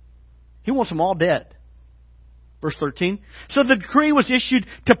 He wants them all dead. Verse 13. So the decree was issued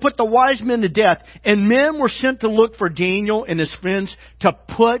to put the wise men to death, and men were sent to look for Daniel and his friends to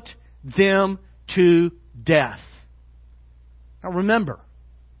put them to death. Now remember,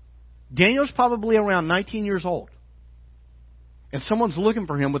 Daniel's probably around 19 years old. And someone's looking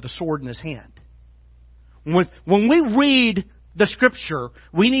for him with a sword in his hand. When we read the Scripture,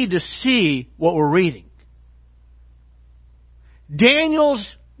 we need to see what we're reading. Daniel's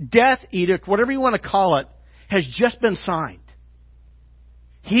death edict, whatever you want to call it, has just been signed.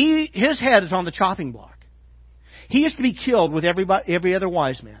 His head is on the chopping block. He is to be killed with every other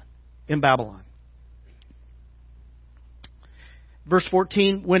wise man in Babylon. Verse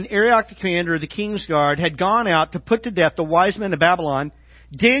 14, when Arioch, the commander of the king's guard, had gone out to put to death the wise men of Babylon,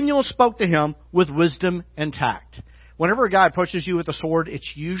 Daniel spoke to him with wisdom and tact. Whenever a guy approaches you with a sword,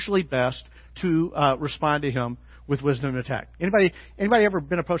 it's usually best to respond to him with wisdom and tact. Anybody ever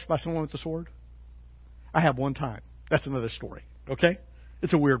been approached by someone with a sword? I have one time. That's another story. Okay?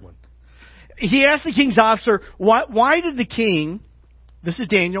 It's a weird one. He asked the king's officer, why did the king, this is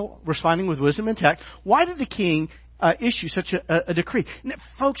Daniel responding with wisdom and tact, why did the king issue such a decree? Now,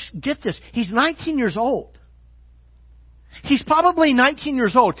 folks, get this. He's 19 years old. He's probably 19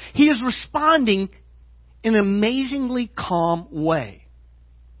 years old. He is responding in an amazingly calm way.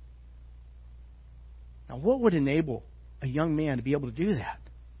 Now, what would enable a young man to be able to do that?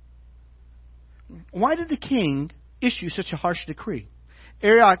 Why did the king issue such a harsh decree?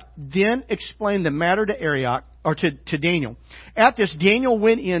 Arioch then explained the matter to Arioch, or to Daniel. At this, Daniel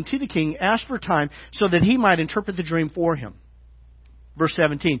went in to the king, asked for time so that he might interpret the dream for him. Verse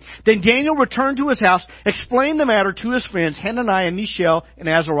 17. Then Daniel returned to his house, explained the matter to his friends Hananiah, Mishael, and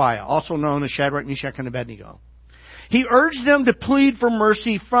Azariah, also known as Shadrach, Meshach, and Abednego. He urged them to plead for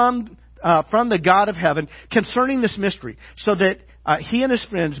mercy from the God of heaven concerning this mystery, so that he and his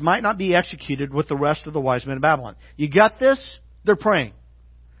friends might not be executed with the rest of the wise men of Babylon. You got this? They're praying.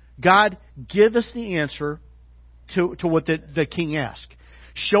 God, give us the answer to what the king asked.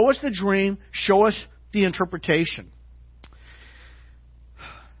 Show us the dream. Show us the interpretation.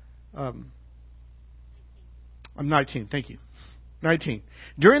 I'm 19. Thank you. 19.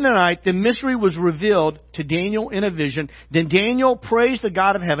 During the night, the mystery was revealed to Daniel in a vision. Then Daniel praised the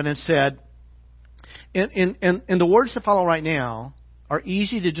God of heaven and said, and the words that follow right now are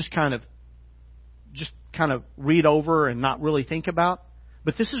easy to just kind of read over and not really think about.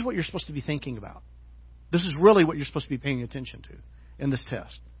 But this is what you're supposed to be thinking about. This is really what you're supposed to be paying attention to in this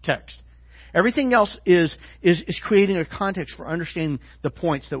text. Everything else is creating a context for understanding the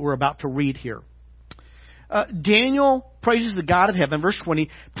points that we're about to read here. Daniel praises the God of heaven, verse 20.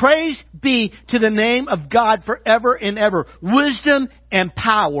 Praise be to the name of God forever and ever. Wisdom and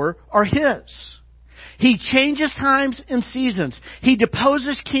power are His. He changes times and seasons. He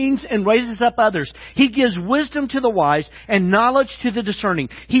deposes kings and raises up others. He gives wisdom to the wise and knowledge to the discerning.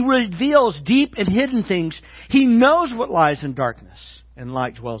 He reveals deep and hidden things. He knows what lies in darkness, and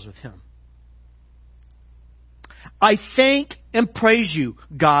light dwells with Him. I thank and praise you,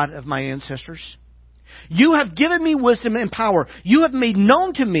 God of my ancestors. You have given me wisdom and power. You have made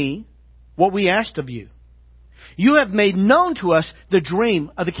known to me what we asked of you. You have made known to us the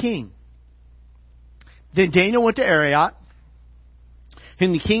dream of the king. Then Daniel went to Arioch,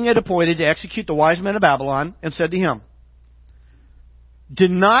 whom the king had appointed to execute the wise men of Babylon, and said to him, do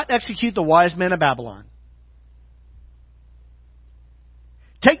not execute the wise men of Babylon.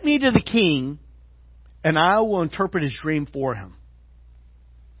 Take me to the king, and I will interpret his dream for him.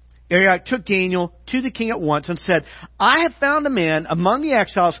 Arioch took Daniel to the king at once and said, I have found a man among the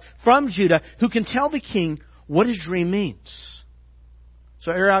exiles from Judah who can tell the king what his dream means.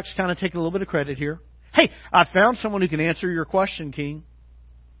 So Arioch's kind of taking a little bit of credit here. Hey, I found someone who can answer your question, king.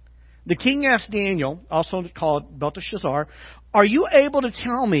 The king asked Daniel, also called Belteshazzar, are you able to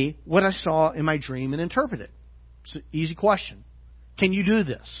tell me what I saw in my dream and interpret it? It's an easy question. Can you do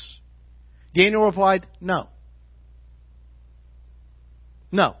this? Daniel replied, no.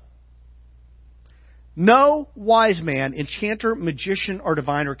 No. No wise man, enchanter, magician, or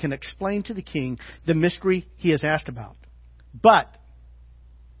diviner can explain to the king the mystery he has asked about. But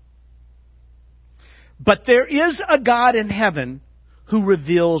there is a God in heaven who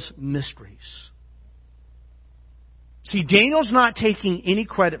reveals mysteries. See, Daniel's not taking any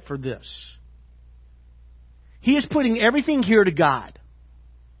credit for this. He is putting everything here to God.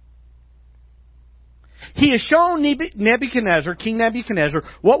 He has shown Nebuchadnezzar, King Nebuchadnezzar,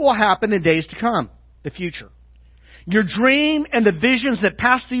 what will happen in days to come, the future. Your dream and the visions that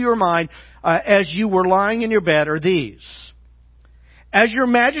passed through your mind as you were lying in your bed are these. As your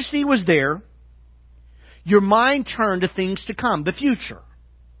majesty was there, your mind turned to things to come, the future.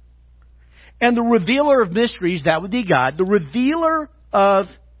 And the revealer of mysteries, that would be God, the revealer of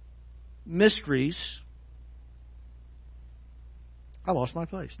mysteries, I lost my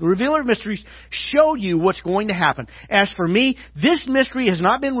place. The revealer of mysteries showed you what's going to happen. As for me, this mystery has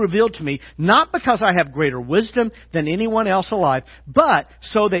not been revealed to me, not because I have greater wisdom than anyone else alive, but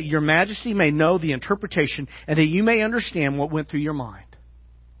so that your majesty may know the interpretation and that you may understand what went through your mind.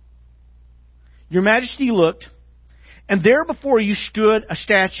 Your majesty looked, and there before you stood a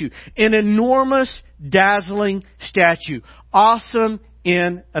statue, an enormous, dazzling statue, awesome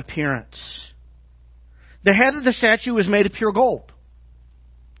in appearance. The head of the statue was made of pure gold.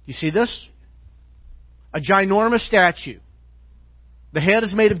 You see this? A ginormous statue. The head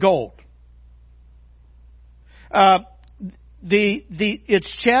is made of gold.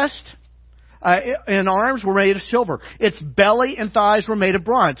 Its chest and arms were made of silver. Its belly and thighs were made of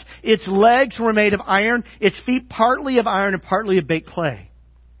bronze. Its legs were made of iron. Its feet partly of iron and partly of baked clay.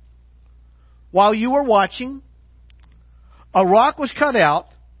 While you were watching, a rock was cut out,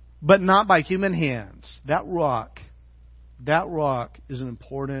 but not by human hands. That rock is an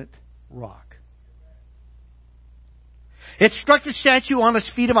important rock. It struck the statue on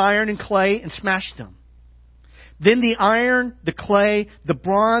its feet of iron and clay and smashed them. Then the iron, the clay, the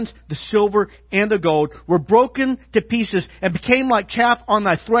bronze, the silver, and the gold were broken to pieces and became like chaff on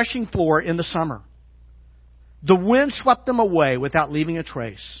thy threshing floor in the summer. The wind swept them away without leaving a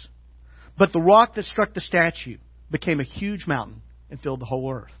trace. But the rock that struck the statue became a huge mountain and filled the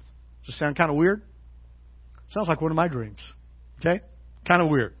whole earth. Does that sound kind of weird? Sounds like one of my dreams. Okay? Kind of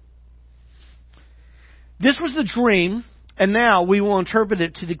weird. This was the dream, and now we will interpret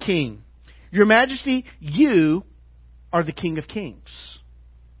it to the king. Your Majesty, you are the King of Kings.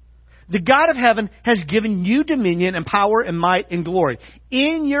 The God of heaven has given you dominion and power and might and glory.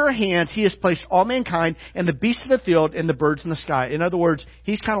 In your hands He has placed all mankind and the beasts of the field and the birds in the sky. In other words,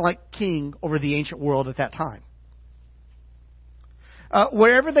 He's kind of like king over the ancient world at that time.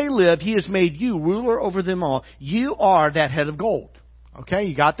 Wherever they live, He has made you ruler over them all. You are that head of gold. Okay,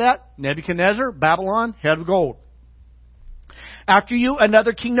 you got that? Nebuchadnezzar, Babylon, head of gold. After you,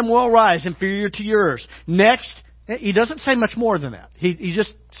 another kingdom will arise inferior to yours. Next, He doesn't say much more than that. He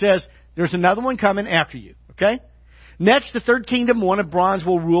just says, there's another one coming after you. Okay? Next, the third kingdom, one of bronze,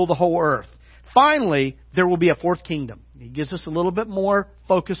 will rule the whole earth. Finally, there will be a fourth kingdom. He gives us a little bit more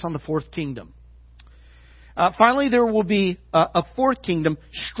focus on the fourth kingdom. Finally, there will be a fourth kingdom,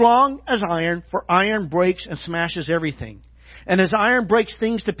 strong as iron, for iron breaks and smashes everything. And as iron breaks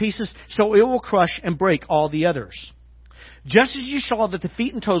things to pieces, so it will crush and break all the others. Just as you saw that the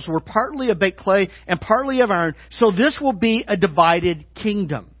feet and toes were partly of baked clay and partly of iron, so this will be a divided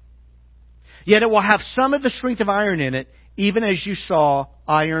kingdom. Yet it will have some of the strength of iron in it, even as you saw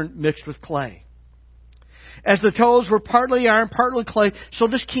iron mixed with clay. As the toes were partly iron, partly clay, so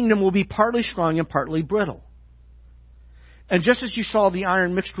this kingdom will be partly strong and partly brittle. And just as you saw the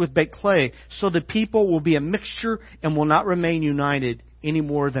iron mixed with baked clay, so the people will be a mixture and will not remain united any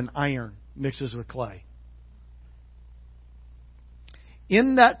more than iron mixes with clay.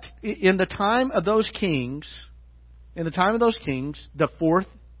 In the time of those kings, the fourth,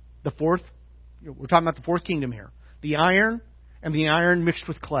 we're talking about the fourth kingdom here, the iron and the iron mixed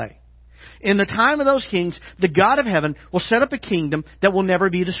with clay. In the time of those kings, the God of heaven will set up a kingdom that will never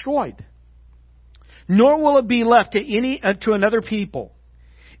be destroyed. Nor will it be left to another people.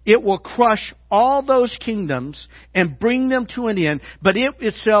 It will crush all those kingdoms and bring them to an end, but it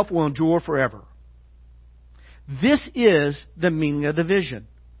itself will endure forever. This is the meaning of the vision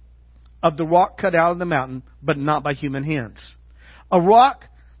of the rock cut out of the mountain, but not by human hands. A rock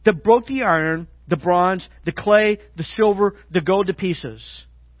that broke the iron, the bronze, the clay, the silver, the gold to pieces.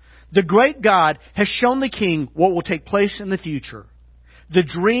 The great God has shown the king what will take place in the future. The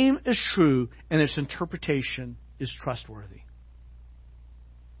dream is true, and its interpretation is trustworthy.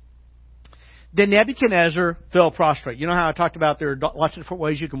 Then Nebuchadnezzar fell prostrate. You know how I talked about there are lots of different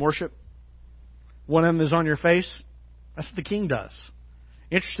ways you can worship? One of them is on your face. That's what the king does.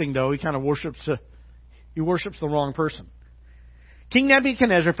 Interesting, though, he kind of worships the wrong person. King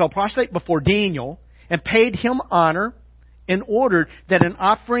Nebuchadnezzar fell prostrate before Daniel and paid him honor and ordered that an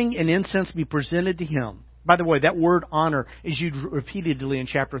offering and incense be presented to him. By the way, that word honor is used repeatedly in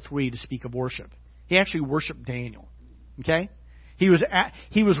chapter 3 to speak of worship. He actually worshipped Daniel. Okay? He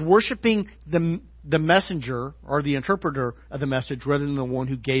was worshiping the messenger or the interpreter of the message rather than the one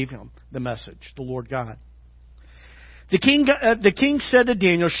who gave him the message, the Lord God. The king said to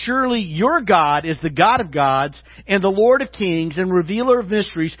Daniel, "Surely your God is the God of gods and the Lord of kings and revealer of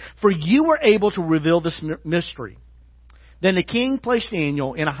mysteries, for you were able to reveal this mystery." Then the king placed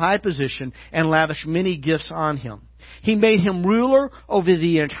Daniel in a high position and lavished many gifts on him. He made him ruler over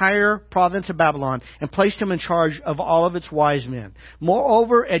the entire province of Babylon and placed him in charge of all of its wise men.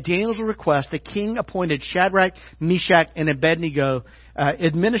 Moreover, at Daniel's request, the king appointed Shadrach, Meshach, and Abednego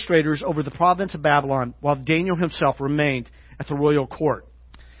administrators over the province of Babylon, while Daniel himself remained at the royal court.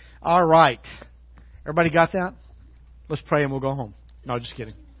 All right. Everybody got that? Let's pray and we'll go home. No, just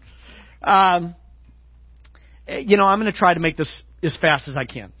kidding. I'm going to try to make this as fast as I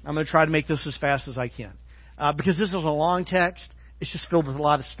can. Because this is a long text. It's just filled with a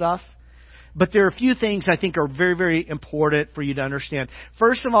lot of stuff. But there are a few things I think are very, very important for you to understand.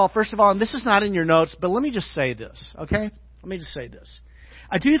 First of all, and this is not in your notes, but let me just say this, okay? Let me just say this.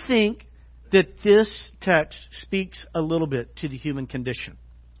 I do think that this text speaks a little bit to the human condition.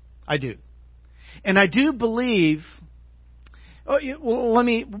 I do. And I do believe...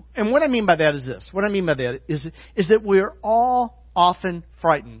 and what I mean by that is this. What I mean by that is that we're all often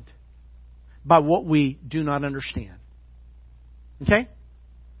frightened by what we do not understand. Okay?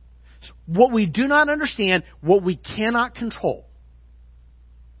 What we do not understand, what we cannot control,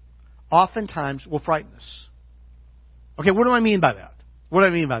 oftentimes will frighten us. Okay, what do I mean by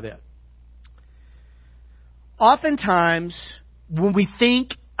that? Oftentimes, when we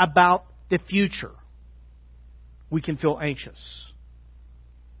think about the future, we can feel anxious.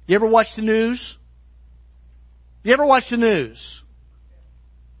 You ever watch the news? You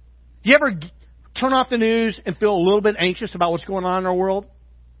ever turn off the news and feel a little bit anxious about what's going on in our world?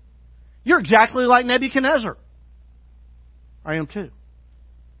 You're exactly like Nebuchadnezzar. I am too.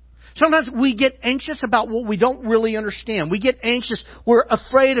 Sometimes we get anxious about what we don't really understand. We get anxious. We're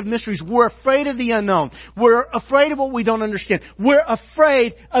afraid of mysteries. We're afraid of the unknown. We're afraid of what we don't understand. We're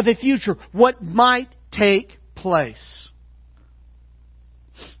afraid of the future, what might take place.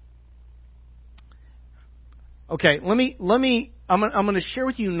 Okay, I'm going to share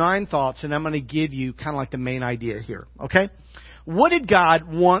with you 9 thoughts, and I'm going to give you kind of like the main idea here. Okay, what did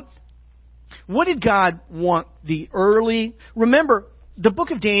God want? What did God want the early? Remember, the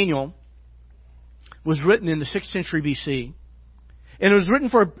book of Daniel was written in the 6th century BC, and it was written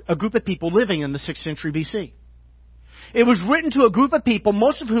for a group of people living in the 6th century BC. It was written to a group of people,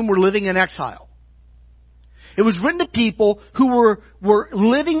 most of whom were living in exile. It was written to people who were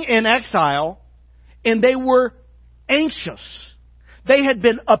living in exile, and they were anxious. They had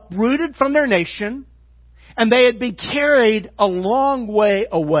been uprooted from their nation, and they had been carried a long way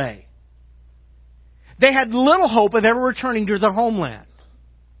away. They had little hope of ever returning to their homeland.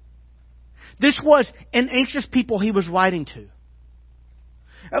 This was an anxious people he was writing to.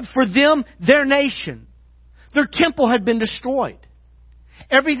 For them, their nation, their temple had been destroyed.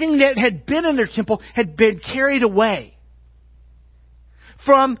 Everything that had been in their temple had been carried away.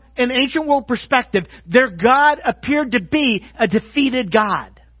 From an ancient world perspective, their God appeared to be a defeated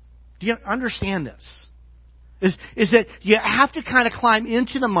God. Do you understand this? Is that you have to kind of climb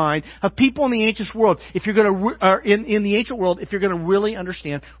into the mind of people in the ancient world if you're going to in the ancient world if you're going to really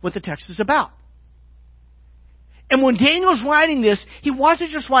understand what the text is about. And when Daniel's writing this, he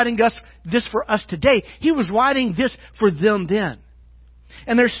wasn't just writing this for us today. He was writing this for them then.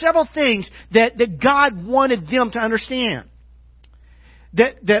 And there's several things that God wanted them to understand.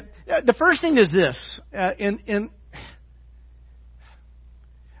 That the first thing is this,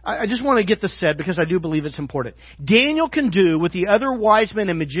 I just want to get this said because I do believe it's important. Daniel can do what the other wise men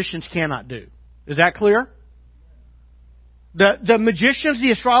and magicians cannot do. Is that clear? The magicians,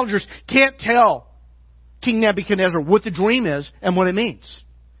 the astrologers can't tell King Nebuchadnezzar what the dream is and what it means.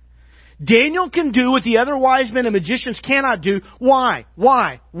 Daniel can do what the other wise men and magicians cannot do. Why?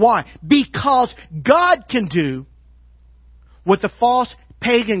 Because God can do what the false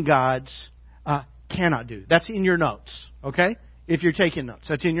pagan gods cannot do. That's in your notes, okay? If you're taking notes,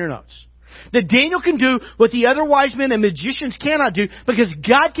 that's in your notes. That Daniel can do what the other wise men and magicians cannot do because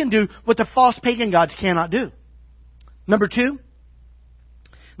God can do what the false pagan gods cannot do. Number 2,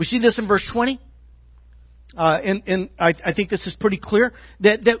 we see this in verse 20. And I think this is pretty clear,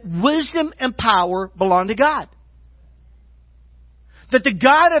 that wisdom and power belong to God. That the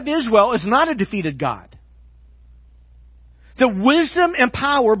God of Israel is not a defeated God. The wisdom and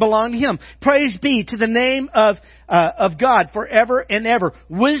power belong to Him. Praise be to the name of God forever and ever.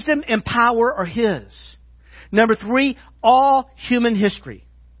 Wisdom and power are His. Number 3, all human history.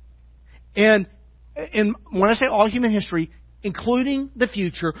 And when I say all human history, including the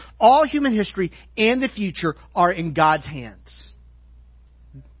future, all human history and the future are in God's hands.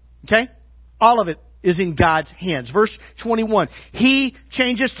 Okay? All of it is in God's hands. Verse 21, He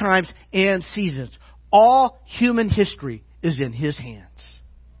changes times and seasons. All human history is in His hands.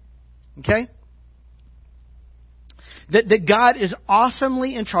 Okay? That God is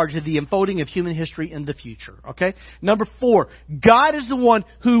awesomely in charge of the unfolding of human history in the future. Okay? Number 4, God is the one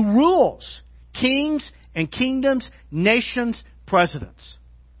who rules kings and kingdoms, nations, presidents.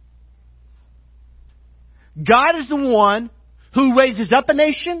 God is the one who raises up a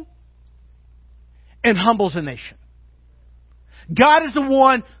nation and humbles a nation. God is the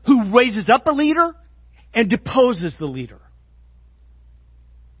one who raises up a leader and deposes the leader.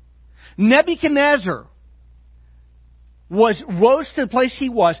 Nebuchadnezzar rose to the place he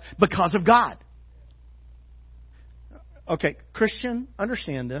was because of God. Okay, Christian,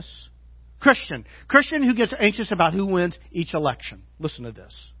 understand this. Christian who gets anxious about who wins each election. Listen to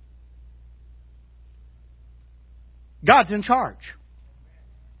this. God's in charge.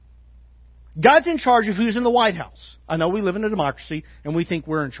 God's in charge of who's in the White House. I know we live in a democracy and we think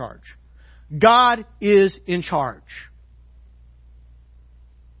we're in charge. God is in charge.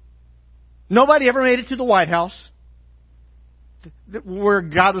 Nobody ever made it to the White House where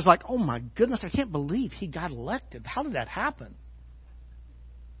God was like, oh my goodness, I can't believe he got elected. How did that happen?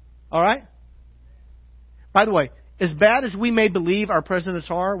 All right? By the way, as bad as we may believe our presidents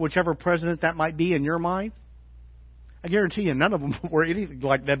are, whichever president that might be in your mind, I guarantee you none of them were anything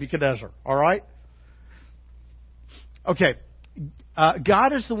like Nebuchadnezzar. All right? Okay.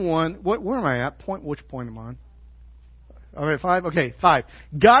 God is the one... Where am I at? Which point am I on? Okay, 5? Okay, 5.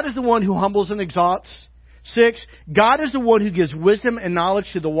 God is the one who humbles and exalts. 6. God is the one who gives wisdom and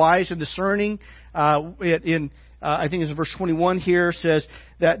knowledge to the wise and discerning. I think it's in verse 21 here, says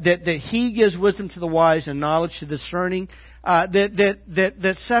that He gives wisdom to the wise and knowledge to the discerning.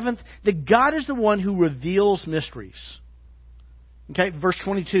 That 7th, that God is the one who reveals mysteries. Okay, verse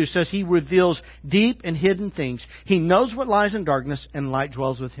 22 says He reveals deep and hidden things. He knows what lies in darkness, and light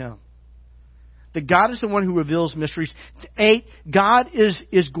dwells with Him. That God is the one who reveals mysteries. 8, God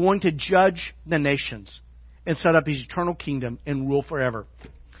is going to judge the nations and set up His eternal kingdom and rule forever.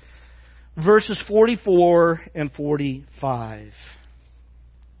 Verses 44 and 45.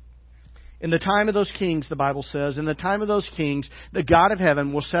 In the time of those kings, the Bible says, in the time of those kings, the God of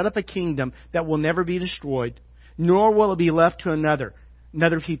heaven will set up a kingdom that will never be destroyed, nor will it be left to another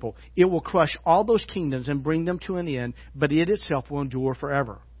people. It will crush all those kingdoms and bring them to an end, but it itself will endure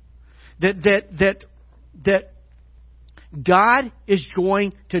forever. That God is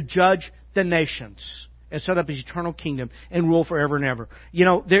going to judge the nations and set up His eternal kingdom and rule forever and ever. You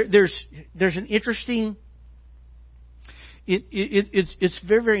know, there's an interesting... It's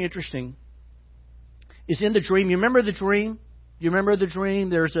very, very interesting is in the dream. You remember the dream? You remember the dream?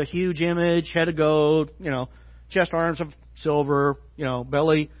 There's a huge image, head of gold, chest, arms of silver,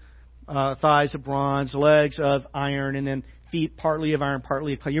 belly, thighs of bronze, legs of iron, and then feet partly of iron,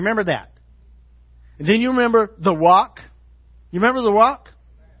 partly of clay. You remember that? And then you remember the rock. You remember the rock?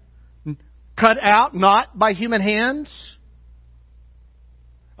 Cut out, not by human hands.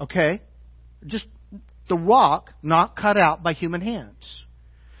 Okay. Just the rock, not cut out by human hands.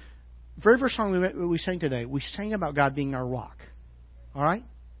 Very first song we sang today, we sang about God being our rock. All right?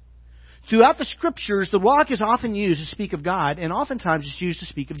 Throughout the Scriptures, the rock is often used to speak of God, and oftentimes it's used to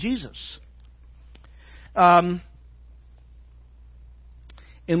speak of Jesus.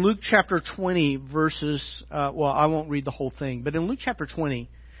 In Luke chapter 20, verses, I won't read the whole thing, but in Luke chapter 20,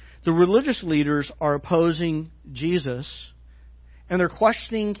 the religious leaders are opposing Jesus, and they're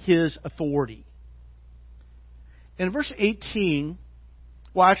questioning His authority. In verse 18,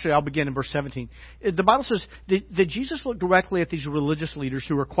 I'll begin in verse 17. The Bible says that Jesus looked directly at these religious leaders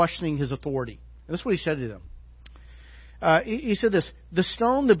who were questioning His authority. And this is what He said to them. He said this, the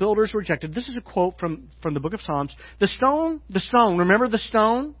stone the builders rejected. This is a quote from the book of Psalms. The stone, remember the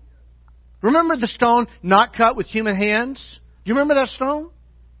stone? Remember the stone not cut with human hands? Do you remember that stone?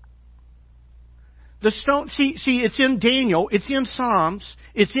 The stone, see, it's in Daniel, it's in Psalms,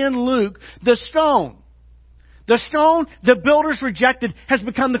 it's in Luke. The stone the builders rejected has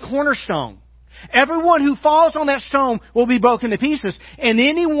become the cornerstone. Everyone who falls on that stone will be broken to pieces. And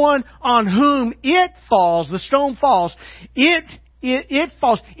anyone on whom it falls, the stone falls, it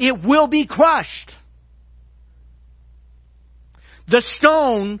falls. It will be crushed. The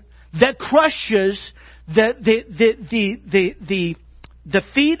stone that crushes the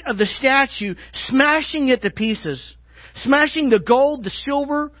feet of the statue, smashing it to pieces. Smashing the gold, the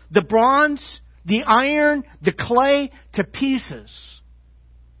silver, the bronze, the iron, the clay to pieces.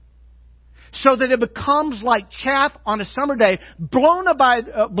 So that it becomes like chaff on a summer day, blown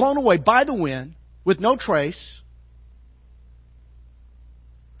away by the wind with no trace.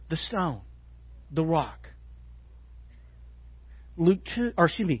 The stone, the rock.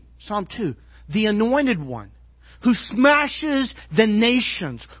 Psalm 2, the anointed one who smashes the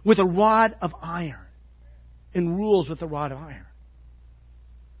nations with a rod of iron and rules with a rod of iron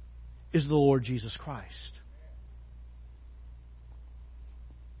is the Lord Jesus Christ.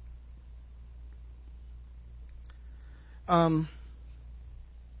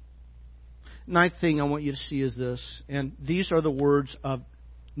 Ninth thing I want you to see is this, and these are the words of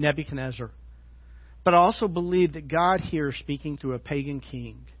Nebuchadnezzar. But I also believe that God here is speaking through a pagan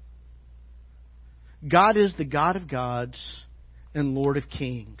king. God is the God of gods and Lord of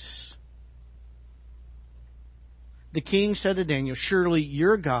kings. The king said to Daniel, surely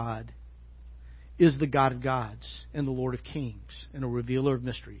your God is the God of gods and the Lord of kings and a revealer of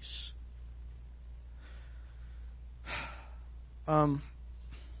mysteries.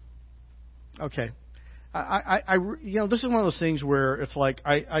 Okay. This is one of those things where it's like,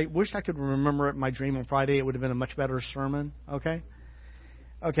 I wish I could remember it in my dream on Friday. It would have been a much better sermon. Okay.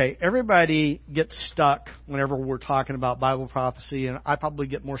 Everybody gets stuck whenever we're talking about Bible prophecy, and I probably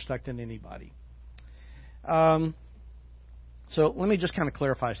get more stuck than anybody. So let me just kind of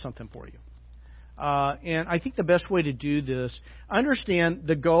clarify something for you. And I think the best way to do this, understand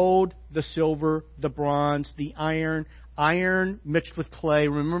the gold, the silver, the bronze, the iron mixed with clay.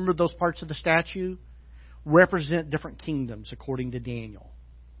 Remember those parts of the statue? Represent different kingdoms according to Daniel.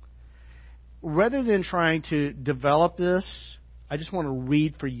 Rather than trying to develop this, I just want to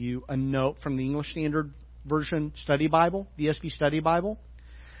read for you a note from the English Standard Version Study Bible, the ESV Study Bible,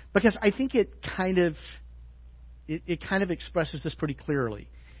 because I think it kind of expresses this pretty clearly.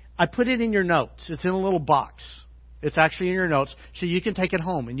 I put it in your notes. It's in a little box. It's actually in your notes, so you can take it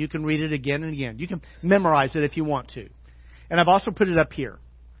home and you can read it again and again. You can memorize it if you want to. And I've also put it up here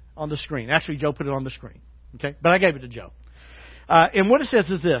on the screen. Actually, Joe put it on the screen. Okay, but I gave it to Joe. And what it says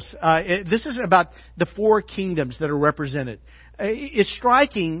is this. This is about the four kingdoms that are represented. It's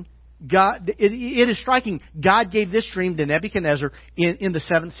striking. It is striking. God gave this dream to Nebuchadnezzar in the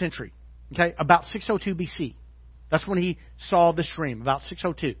 7th century. Okay, about 602 BC. That's when he saw this dream, about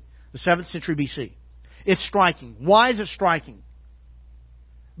 602, the 7th century BC. It's striking. Why is it striking?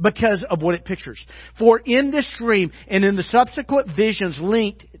 Because of what it pictures. For in this dream and in the subsequent visions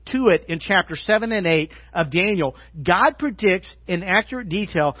linked to it in chapter 7 and 8 of Daniel, God predicts in accurate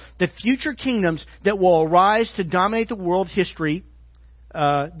detail the future kingdoms that will arise to dominate the world history, in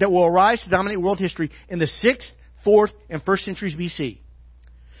the 6th, 4th, and 1st centuries BC.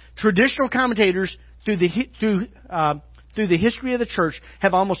 Traditional commentators through the history of the church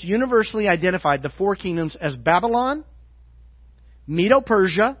have almost universally identified the four kingdoms as Babylon,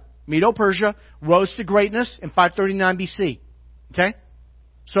 Medo-Persia, Medo-Persia rose to greatness in 539 BC. Okay?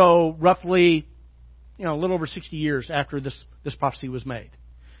 So roughly, a little over 60 years after this prophecy was made.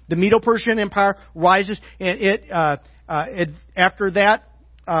 The Medo-Persian Empire rises, and after that,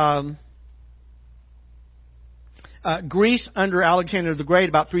 Greece under Alexander the Great,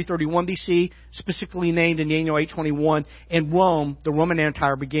 about 331 BC, specifically named in Daniel 8:21, and Rome, the Roman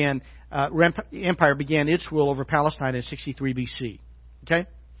Empire began its rule over Palestine in 63 BC. Okay,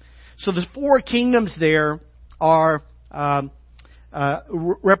 so the four kingdoms there are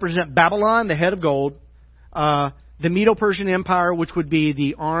represent Babylon, the head of gold, the Medo-Persian Empire, which would be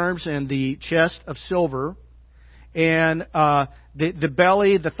the arms and the chest of silver, and the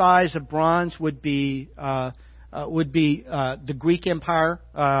belly, the thighs of bronze would be the Greek Empire,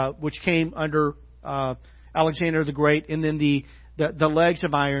 which came under Alexander the Great, and then the legs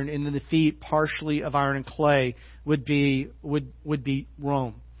of iron, and then the feet partially of iron and clay would be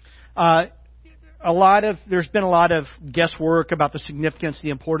Rome. There's been a lot of guesswork about the significance, the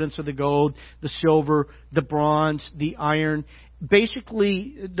importance of the gold, the silver, the bronze, the iron.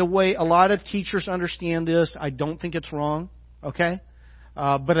 Basically, the way a lot of teachers understand this, I don't think it's wrong. Okay.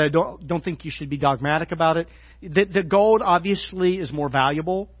 But I don't think you should be dogmatic about it. The gold obviously is more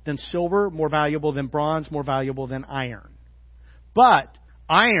valuable than silver, more valuable than bronze, more valuable than iron. But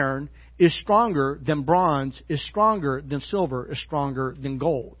iron is stronger than bronze, is stronger than silver, is stronger than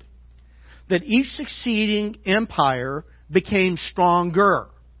gold. That each succeeding empire became stronger.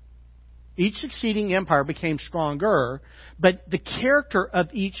 Each succeeding empire became stronger, but the character of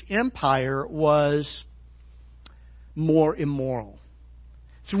each empire was more immoral.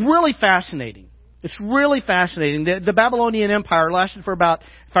 It's really fascinating. It's really fascinating. The Babylonian Empire lasted for about,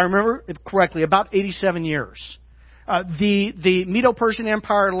 if I remember correctly, about 87 years. The Medo-Persian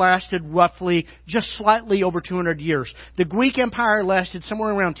Empire lasted roughly just slightly over 200 years. The Greek Empire lasted somewhere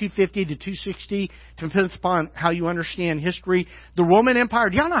around 250 to 260, depends upon how you understand history. The Roman Empire,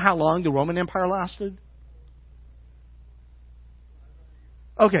 do y'all know how long the Roman Empire lasted?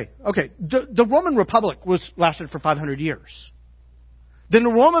 Okay. The Roman Republic lasted for 500 years. Then the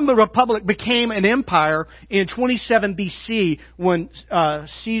Roman Republic became an empire in 27 BC when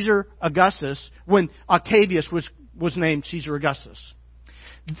Caesar Augustus, when Octavius was named Caesar Augustus.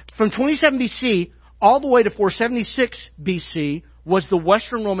 From 27 BC all the way to 476 BC was the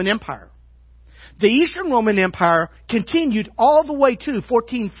Western Roman Empire. The Eastern Roman Empire continued all the way to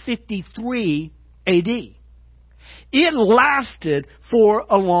 1453 AD. It lasted for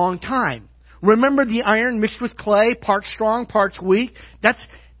a long time. Remember the iron mixed with clay, parts strong, parts weak? That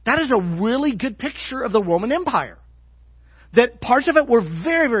is a really good picture of the Roman Empire. That parts of it were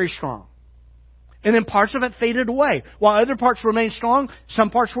very, very strong. And then parts of it faded away. While other parts remained strong, some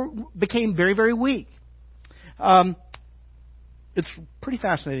parts became very, very weak. It's pretty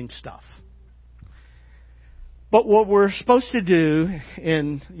fascinating stuff. But what we're supposed to do,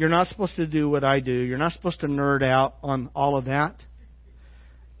 and you're not supposed to do what I do, you're not supposed to nerd out on all of that.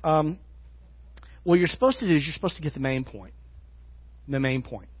 What you're supposed to do is you're supposed to get the main point. The main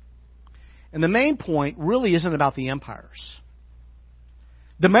point. And the main point really isn't about the empires.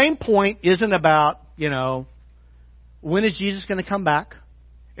 The main point isn't about, when is Jesus going to come back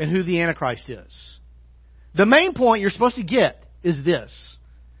and who the Antichrist is. The main point you're supposed to get is this,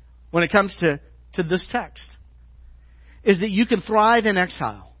 when it comes to this text, is that you can thrive in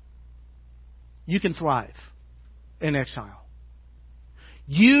exile. You can thrive in exile.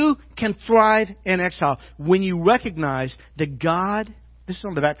 You can thrive in exile when you recognize that God, this is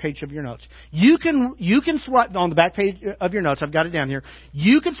on the back page of your notes. You can thrive on the back page of your notes. I've got it down here.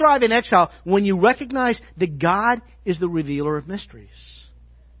 You can thrive in exile when you recognize that God is the revealer of mysteries.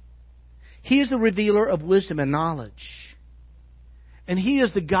 He is the revealer of wisdom and knowledge. And He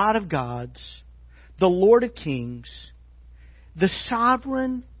is the God of gods, the Lord of kings, the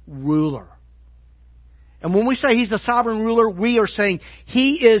sovereign ruler. And when we say He's the sovereign ruler, we are saying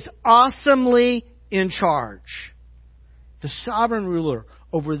He is awesomely in charge. The sovereign ruler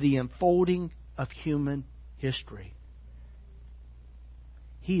over the unfolding of human history.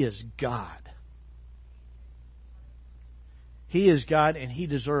 He is God. He is God, and He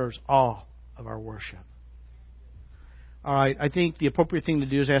deserves all of our worship. All right, I think the appropriate thing to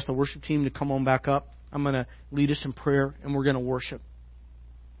do is ask the worship team to come on back up. I'm going to lead us in prayer, and we're going to worship.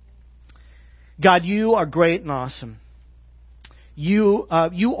 God, You are great and awesome. You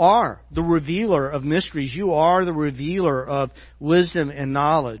are the revealer of mysteries. You are the revealer of wisdom and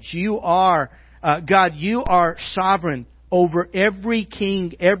knowledge. You are, God, You are sovereign over every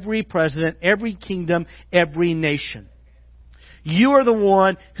king, every president, every kingdom, every nation. You are the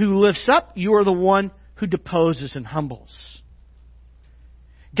one who lifts up. You are the one who deposes and humbles.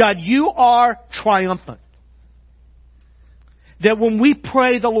 God, you are triumphant. That when we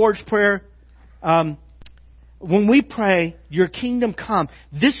pray the Lord's Prayer, when we pray, your kingdom come,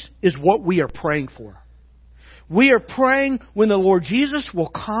 this is what we are praying for. We are praying when the Lord Jesus will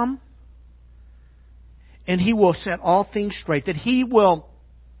come and He will set all things straight, that He will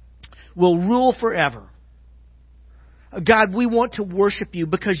rule forever. God, we want to worship you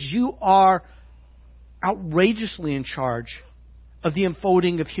because you are outrageously in charge of the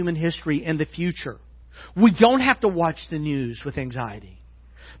unfolding of human history and the future. We don't have to watch the news with anxiety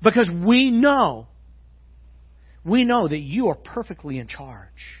because we know that you are perfectly in charge.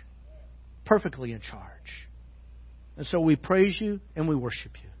 Perfectly in charge. And so we praise you and we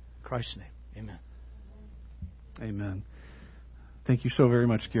worship you. In Christ's name, amen. Amen. Thank you so very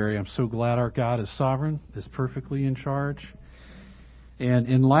much, Gary. I'm so glad our God is sovereign, is perfectly in charge. And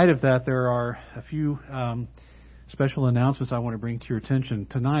in light of that, there are a few special announcements I want to bring to your attention.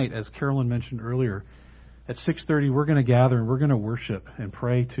 Tonight, as Carolyn mentioned earlier, at 6:30, we're going to gather and we're going to worship and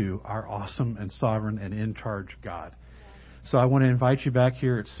pray to our awesome and sovereign and in charge God. So I want to invite you back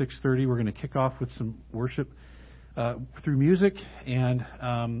here at 6:30. We're going to kick off with some worship through music and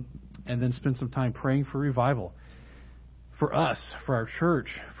then spend some time praying for revival. For us, for our church,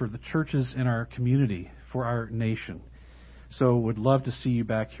 for the churches in our community, for our nation. So would love to see you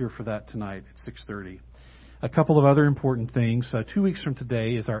back here for that tonight at 6:30. A couple of other important things. 2 weeks from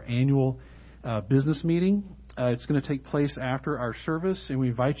today is our annual business meeting. It's going to take place after our service, and we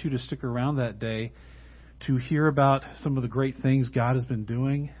invite you to stick around that day to hear about some of the great things God has been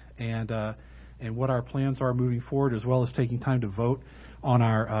doing and what our plans are moving forward, as well as taking time to vote on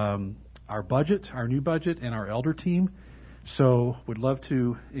our budget, our new budget, and our elder team. So would love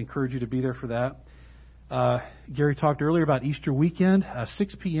to encourage you to be there for that. Gary talked earlier about Easter weekend,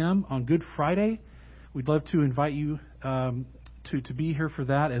 6 p.m. on Good Friday. We'd love to invite you to be here for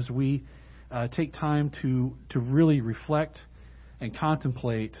that as we take time to really reflect and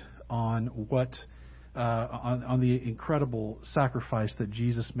contemplate on what on the incredible sacrifice that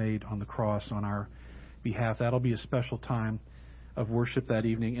Jesus made on the cross on our behalf. That'll be a special time of worship that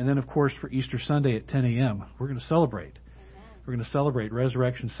evening. And then, of course, for Easter Sunday at 10 a.m., we're going to celebrate. We're going to celebrate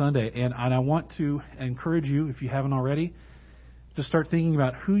Resurrection Sunday. And I want to encourage you, if you haven't already, to start thinking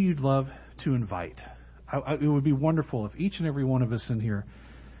about who you'd love to invite. It would be wonderful if each and every one of us in here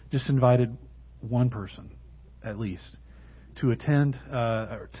just invited one person, at least, to attend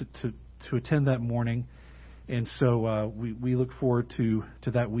to attend that morning. And so we look forward to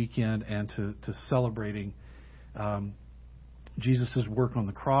that weekend and to celebrating Jesus' work on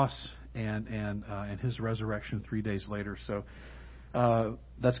the cross and His resurrection 3 days later. So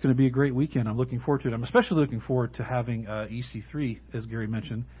that's going to be a great weekend. I'm looking forward to it. I'm especially looking forward to having EC3, as Gary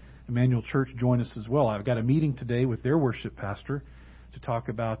mentioned, Emmanuel Church, join us as well. I've got a meeting today with their worship pastor to talk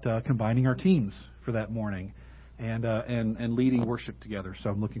about combining our teams for that morning and leading worship together. So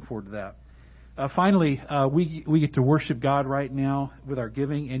I'm looking forward to that. Finally, we get to worship God right now with our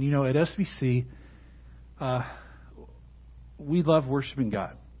giving. And, at SVC, we love worshiping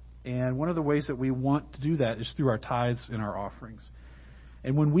God. And one of the ways that we want to do that is through our tithes and our offerings.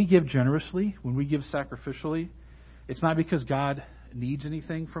 And when we give generously, when we give sacrificially, it's not because God needs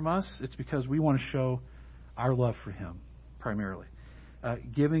anything from us. It's because we want to show our love for Him, primarily.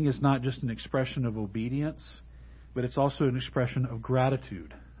 Giving is not just an expression of obedience, but it's also an expression of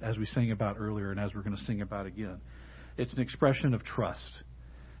gratitude, as we sang about earlier and as we're going to sing about again. It's an expression of trust.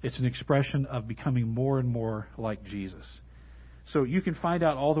 It's an expression of becoming more and more like Jesus. So you can find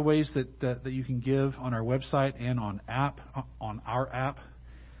out all the ways that you can give on our website and on our app.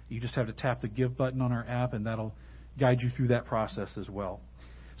 You just have to tap the Give button on our app, and that'll guide you through that process as well.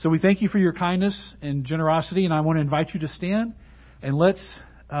 So we thank you for your kindness and generosity, and I want to invite you to stand, and let's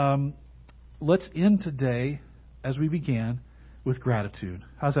end today, as we began, with gratitude.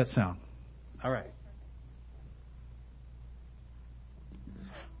 How's that sound? All right.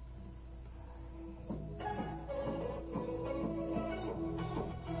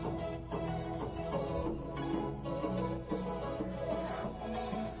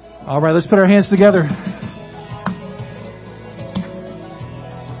 All right, let's put our hands together.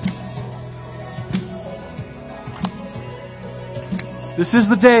 This is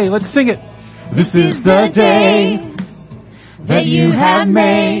the day. Let's sing it. This is the day that you have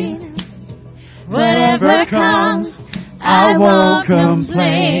made. Whatever comes, I won't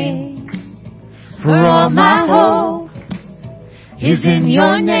complain. For all my hope is in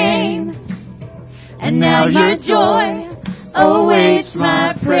your name. And now your joy awaits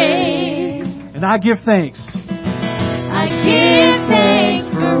my praise. And I give thanks. I give thanks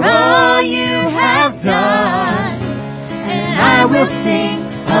for all you have done. And I will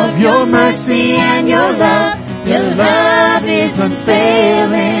sing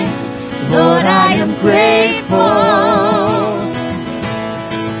unfailing. Lord, I am grateful.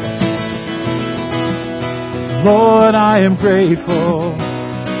 Lord, I am grateful.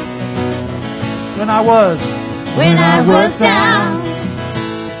 When I was down,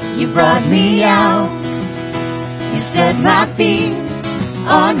 you brought me out. You set my feet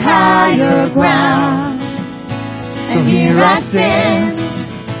on higher ground. And here I stand.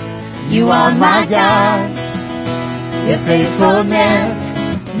 You are my God. Your faithfulness,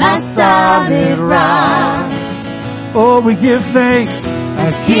 my solid rock. Oh, we give thanks. I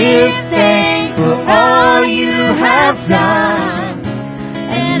give thanks for all you have done.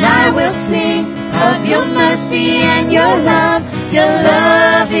 And I will sing of your mercy and your love. Your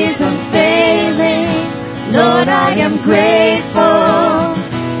love is unfailing. Lord, I am grateful.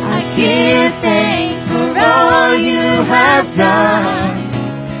 I give thanks for all you have done.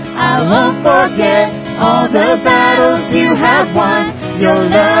 I won't forget all the battles you have won. Your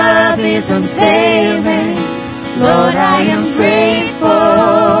love is unfailing. Lord, I am grateful.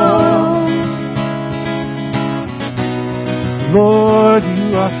 Lord,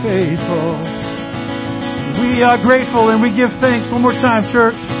 you are faithful. We are grateful and we give thanks. One more time,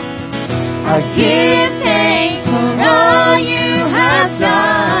 church. I give thanks for all you have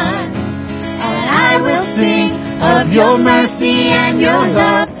done. And I will sing of your mercy and your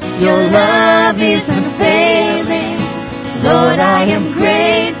love. Your love is unfailing. Lord, I am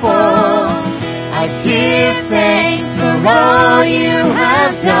grateful. I give thanks for all you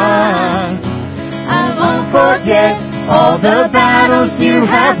have done. I won't forget all the battles you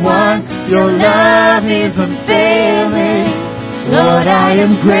have won. Your love is unfailing. Lord, I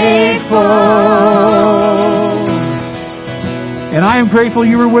am grateful. And I am grateful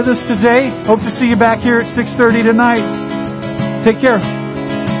you were with us today. Hope to see you back here at 6:30 tonight. Take care.